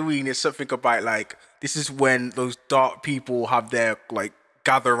that Halloween is something about, like, this is when those dark people have their, like,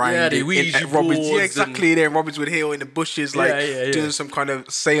 gather around at Robin's. Yeah, exactly. There in Robin's Hill in the bushes, like, doing some kind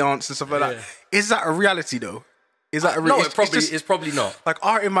of seance and stuff like that. Is that a reality, though? Is that a reality? No, it's probably not. Like,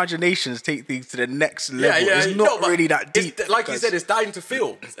 our imaginations take things to the next level. It's not really that deep. Like you said, it's dying to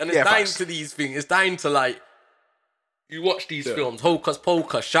films. And it's dying to these things. It's dying to, like, you watch these films, Hocus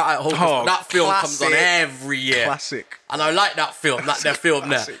Pocus, shout out Hocus. That film comes on every year. Classic. And I like that film, their film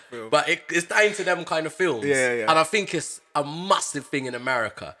there. Film. But it's dying to them kind of films. Yeah. And I think it's a massive thing in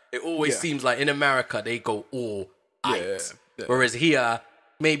America. It always seems like in America, they go all out. Yeah. Whereas here,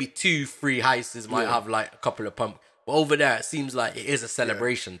 maybe 2-3 houses might have like a couple of pumpkins. But over there, it seems like it is a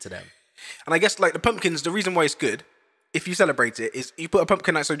celebration to them. And I guess like the pumpkins, the reason why it's good, if you celebrate it, is you put a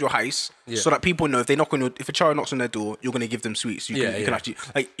pumpkin outside your house so that people know if they knock on if a child knocks on their door, you're going to give them sweets. You can actually,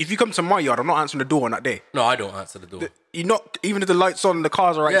 like, if you come to my yard, I'm not answering the door on that day. No, I don't answer the door. You not, even if the lights on and the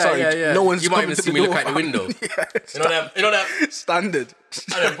cars are outside, no one's coming to the door. You might even see me look out the window. You know them? Standard.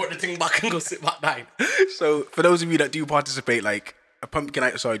 And then put the thing back and go sit back down. So for those of you that do participate, like, a pumpkin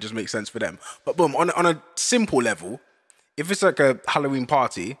outside just makes sense for them. But boom, on a simple level, if it's like a Halloween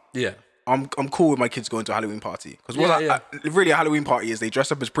party, I'm cool with my kids going to a Halloween party. Because really a Halloween party is they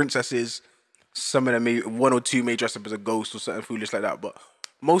dress up as princesses. Some of them, one or two may dress up as a ghost or something foolish like that. But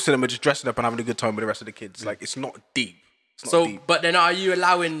most of them are just dressing up and having a good time with the rest of the kids. Like, it's not deep. But then are you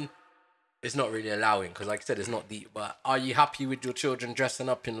allowing... It's not really allowing, because like I said, it's not deep. But are you happy with your children dressing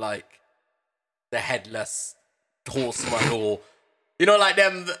up in, like, the headless horseman or... You know, like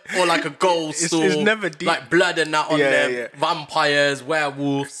them, or like a ghost, or it's never deep. Like blood and that on them. Vampires,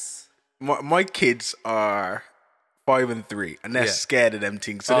 werewolves. My kids are 5 and 3, and they're scared of them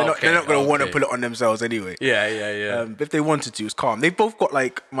things, so they're not going to want to put it on themselves anyway. Yeah. If they wanted to, it's calm. They've both got,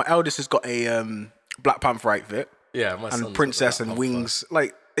 like, my eldest has got a Black Panther outfit. Yeah, my and princess and wings.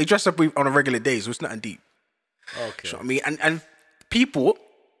 Like, they dress up on a regular day, so it's nothing deep. Okay. You know what I mean? And people.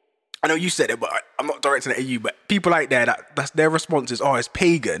 I know you said it, but I'm not directing it at you, but people out there, that's their response is, oh, it's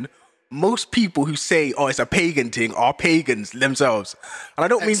pagan. Most people who say, oh, it's a pagan thing are pagans themselves. And I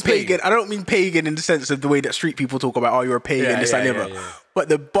don't mean pagan. I don't mean pagan in the sense of the way that street people talk about, oh, you're a pagan, this and the other. But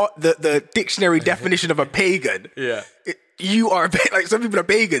the dictionary definition of a pagan, you are like, some people are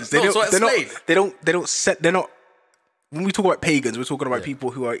pagans. They're not. When we talk about pagans, we're talking about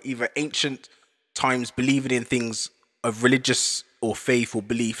people who are either ancient times believing in things of religious or faith or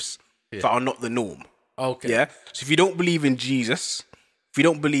beliefs that are not the norm. Okay. Yeah. So if you don't believe in Jesus, if you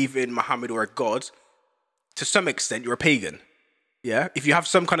don't believe in Muhammad or a god, to some extent you're a pagan. Yeah. If you have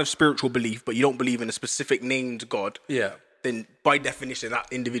some kind of spiritual belief, but you don't believe in a specific named god, then by definition that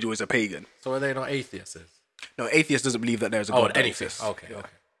individual is a pagan. So are they not atheists? No, atheist doesn't believe that there's a god. Anything. Okay.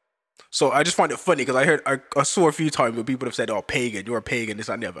 So I just find it funny because I saw a few times where people have said, "Oh, pagan, you're a pagan," this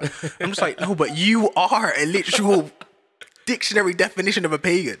and the other. I'm just like, no, but you are a literal dictionary definition of a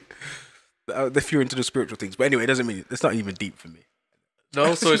pagan. If you're into the spiritual things, but anyway, it doesn't mean it's not even deep for me.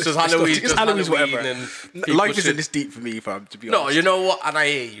 No, so it's just Halloween. It's Halloween's whatever. And life isn't this deep for me, fam. To be honest. No, you know what? And I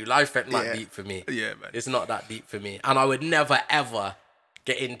hear you. Life ain't that deep for me. Yeah, man. It's not that deep for me, and I would never ever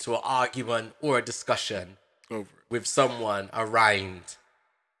get into an argument or a discussion with someone around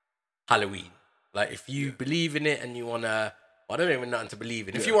Halloween. Like, if you believe in it and you wanna, I don't even know nothing to believe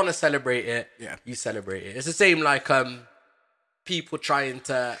in. If you wanna celebrate it, you celebrate it. It's the same like people trying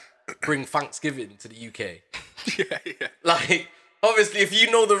to bring Thanksgiving to the UK. Yeah. Like, obviously, if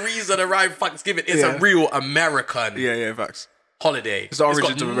you know the reason around Thanksgiving, it's a real American facts. holiday. It's the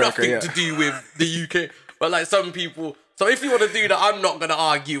origins of America. Nothing to do with the UK. But like some people, so if you want to do that, I'm not gonna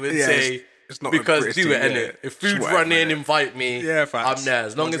argue and say It's not because British do it, thing, innit? If food's running, invite me. Yeah, facts. I'm there.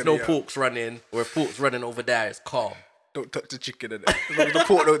 As long as no gonna- pork's running, or if pork's running over there, it's calm. Don't touch the chicken, innit? As long as the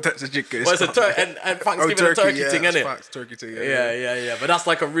pork don't touch the chicken. Well, it's and Thanksgiving a turkey thing, innit? Facts, turkey thing. Yeah. But that's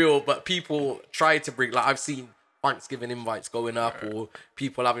like a real. But people try to bring, like, I've seen Thanksgiving invites going up, or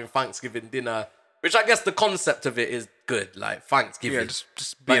people having Thanksgiving dinner, which I guess the concept of it is good. Like Thanksgiving, Yeah,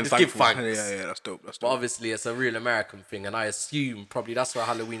 just being thankful. give thanks. Yeah, that's dope. But obviously, it's a real American thing, and I assume probably that's where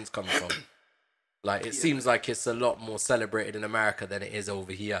Halloween's come from. Like, it seems like it's a lot more celebrated in America than it is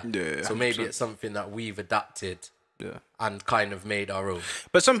over here. Yeah, so maybe it's something that we've adapted. Yeah. And kind of made our own.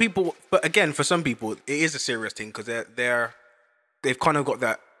 But again, for some people, it is a serious thing because they've kind of got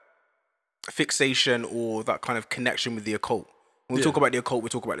that fixation or that kind of connection with the occult. When we talk about the occult, we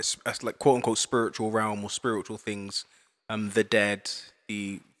talk about this as like quote unquote spiritual realm or spiritual things, the dead,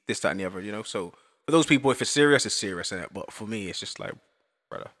 this, that, and the other. You know, so for those people, if it's serious, innit? But for me, it's just like,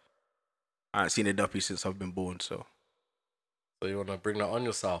 brother, I haven't seen a duppy since I've been born. So you want to bring that on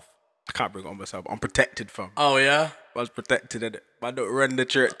yourself? I can't bring it on myself. I'm protected from. Oh yeah, I was protected, innit? I don't run the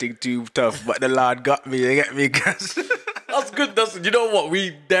church thing too tough, but the Lord got me. You get me, guys. That's good. You know what?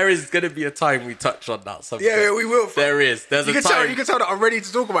 There is gonna be a time we touch on that subject. Yeah, we will. There's a time. You can tell that I'm ready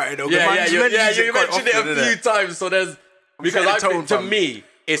to talk about it though. You mentioned it a few times. So because I think to me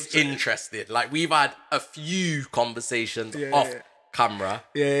it's interesting. Like, we've had a few conversations off camera.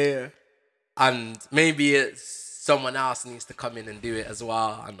 Yeah. And maybe it's someone else needs to come in and do it as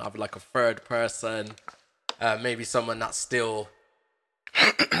well, and have like a third person, maybe someone that's still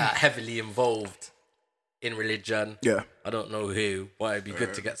heavily involved in religion. Yeah, I don't know who, but it'd be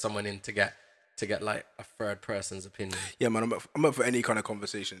good to get someone in to get like a third person's opinion. Yeah, man, I'm up for any kind of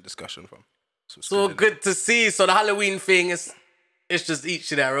conversation and discussion, fam. So good to see. So the Halloween thing is. It's just each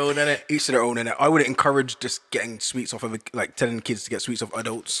to their own, innit? Each to their own, innit? I wouldn't encourage just getting sweets off of, like, telling kids to get sweets off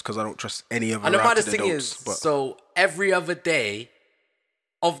adults, because I don't trust any of them. And the maddest thing is, so every other day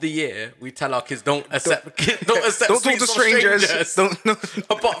of the year, we tell our kids don't accept sweets talk to strangers.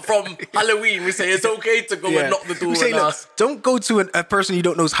 Apart from Halloween, we say it's okay to go and knock the door. We say, and look, ask. don't go to a person you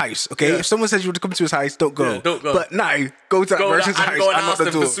don't know's house, okay? Yeah. If someone says you want to come to his house, don't go. Yeah, don't go. But now, go to that person's house and knock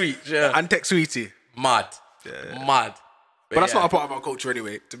the door. Sweets, and text Sweetie. Mad. But that's not a part of our culture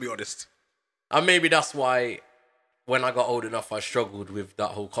anyway, to be honest. And maybe that's why when I got old enough, I struggled with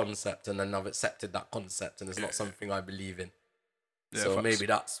that whole concept, and then I've accepted that concept, and it's not something I believe in. Yeah, so maybe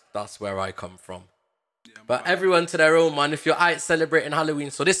that's where I come from. Yeah, but everyone to their own, man. If you're out celebrating Halloween,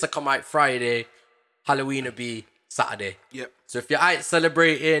 so this will come out Friday, Halloween will be Saturday. Yep. So if you're out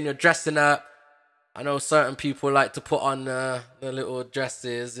celebrating, you're dressing up. I know certain people like to put on the little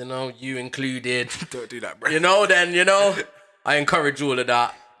dresses, you know, you included. Don't do that, bro. I encourage all of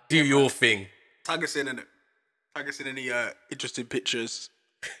that. Do your thing. Tag us in, innit? Tag us in any interesting pictures.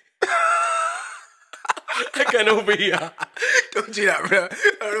 Again over here. Don't do that, bro. I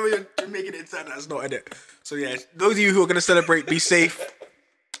don't know what you're making it sound. That's not in it. So yeah, those of you who are gonna celebrate, be safe.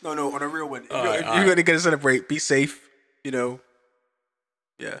 No, on a real one. If you're gonna celebrate, be safe. You know.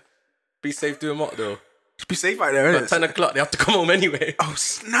 Yeah. Be safe doing what though? Just be safe out there, innit? At 10 o'clock, they have to come home anyway. Oh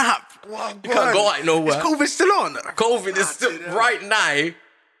snap! What, you can't go out nowhere. Is COVID still on? COVID is still right now.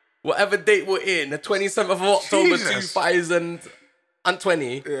 Whatever date we're in, the 27th of October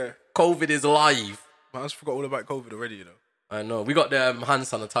 2020. Yeah. COVID is live. Man, I just forgot all about COVID already, you know. I know. We got the hand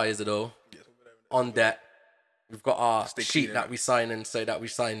sanitizer though. Yeah, on deck. We've got our sheet that we sign and say that we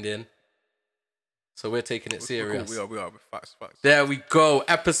signed in. So we're taking it serious. Cool. We are. Facts. There we go.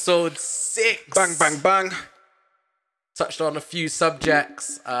 Episode 6. Bang, bang, bang. Touched on a few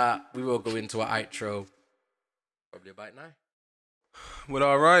subjects. We will go into our outro. Probably about now. Well,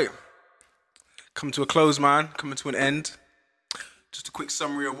 all right. Coming to a close, man. Coming to an end. Just a quick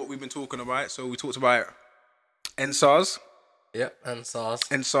summary of what we've been talking about. So we talked about ENDSars. Yep, ENDSars.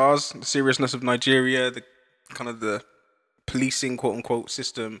 ENDSars, the seriousness of Nigeria, the kind of the policing, quote unquote,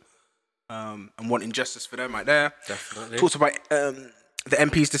 system. And wanting justice for them right there. Definitely. Talked about the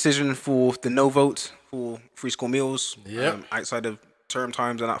MP's decision for the no vote for free school meals outside of term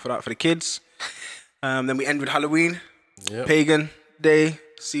times and that for the kids. Then we end with Halloween, pagan day,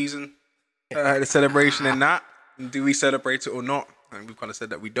 season, the celebration and that. Do we celebrate it or not? And we've kind of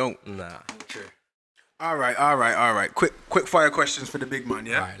said that we don't. Nah, true. All right. Quick fire questions for the big man,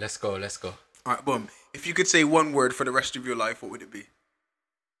 yeah? All right, let's go. All right, boom. If you could say one word for the rest of your life, what would it be?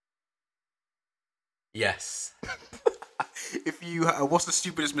 Yes. What's the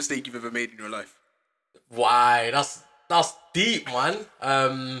stupidest mistake you've ever made in your life? Why? That's deep, man.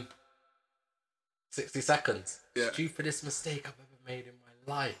 60 seconds. Yeah. Stupidest mistake I've ever made in my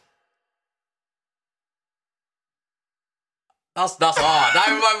life. That's hard. How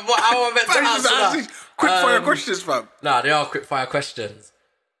am I meant to answer that? Quick fire questions, fam. Nah, they are quick fire questions.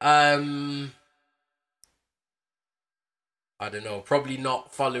 I don't know. Probably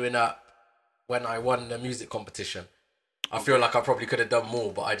not following up when I won the music competition. I feel like I probably could have done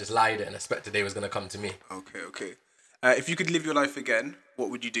more, but I just lied it and expected they was going to come to me. Okay. If you could live your life again, what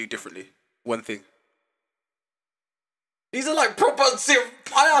would you do differently? One thing. These are like proper. I asked you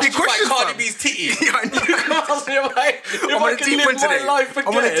about Cardi B's titty. Yeah, I knew. Asked me if I could live my life again.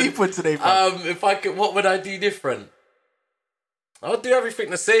 I'm on a deep one today, fam. If I could, what would I do different? I would do everything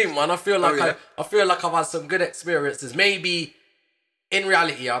the same, man. I feel like I feel like I've had some good experiences. Maybe in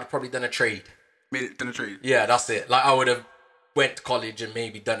reality, I'd probably done a trade. Done a trade? Yeah, that's it. Like I would have went to college and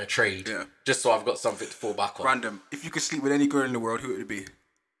maybe done a trade. Yeah. Just so I've got something to fall back on. Random. If you could sleep with any girl in the world, who would it be?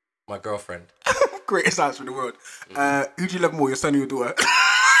 My girlfriend. Greatest answer in the world. Who do you love more, your son or your daughter?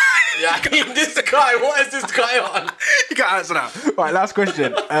 Yeah, I mean, this guy, what is this guy on? You can't answer that. Right, last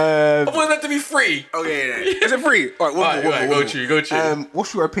question. I thought it meant to be free. Okay, yeah. Is it free? All right, one more. Go to.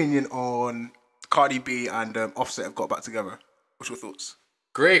 What's your opinion on Cardi B and Offset have got back together? What's your thoughts?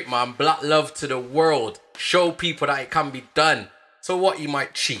 Great, man. Black love to the world. Show people that it can be done. So what, he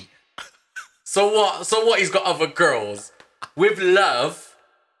might cheat. So what, he's got other girls. With love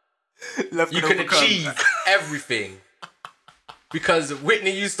you can achieve everything. Because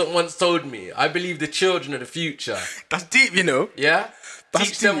Whitney Houston once told me, I believe the children are the future. That's deep, you know. Yeah?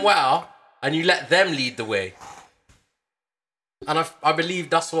 Teach them well, and you let them lead the way. And I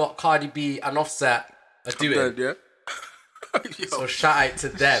believe that's what Cardi B and Offset are doing. Dead, yeah? So shout out to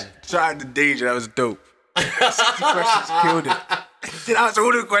them. Shout out to Danger, that was dope. 60 questions killed it. Didn't answer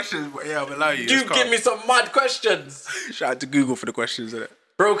all the questions, but yeah, I'll allow you. Do give me some mad questions. Shout out to Google for the questions, innit?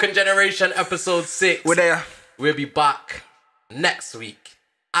 Broken Generation, episode 6. We're there. We'll be back next week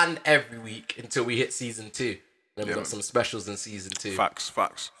and every week until we hit season 2. Then we've got some specials in season 2. Facts.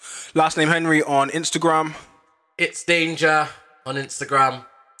 Last name Henry on Instagram. It's Danger on Instagram.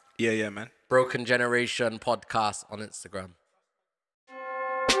 Yeah, man. Broken Generation podcast on Instagram.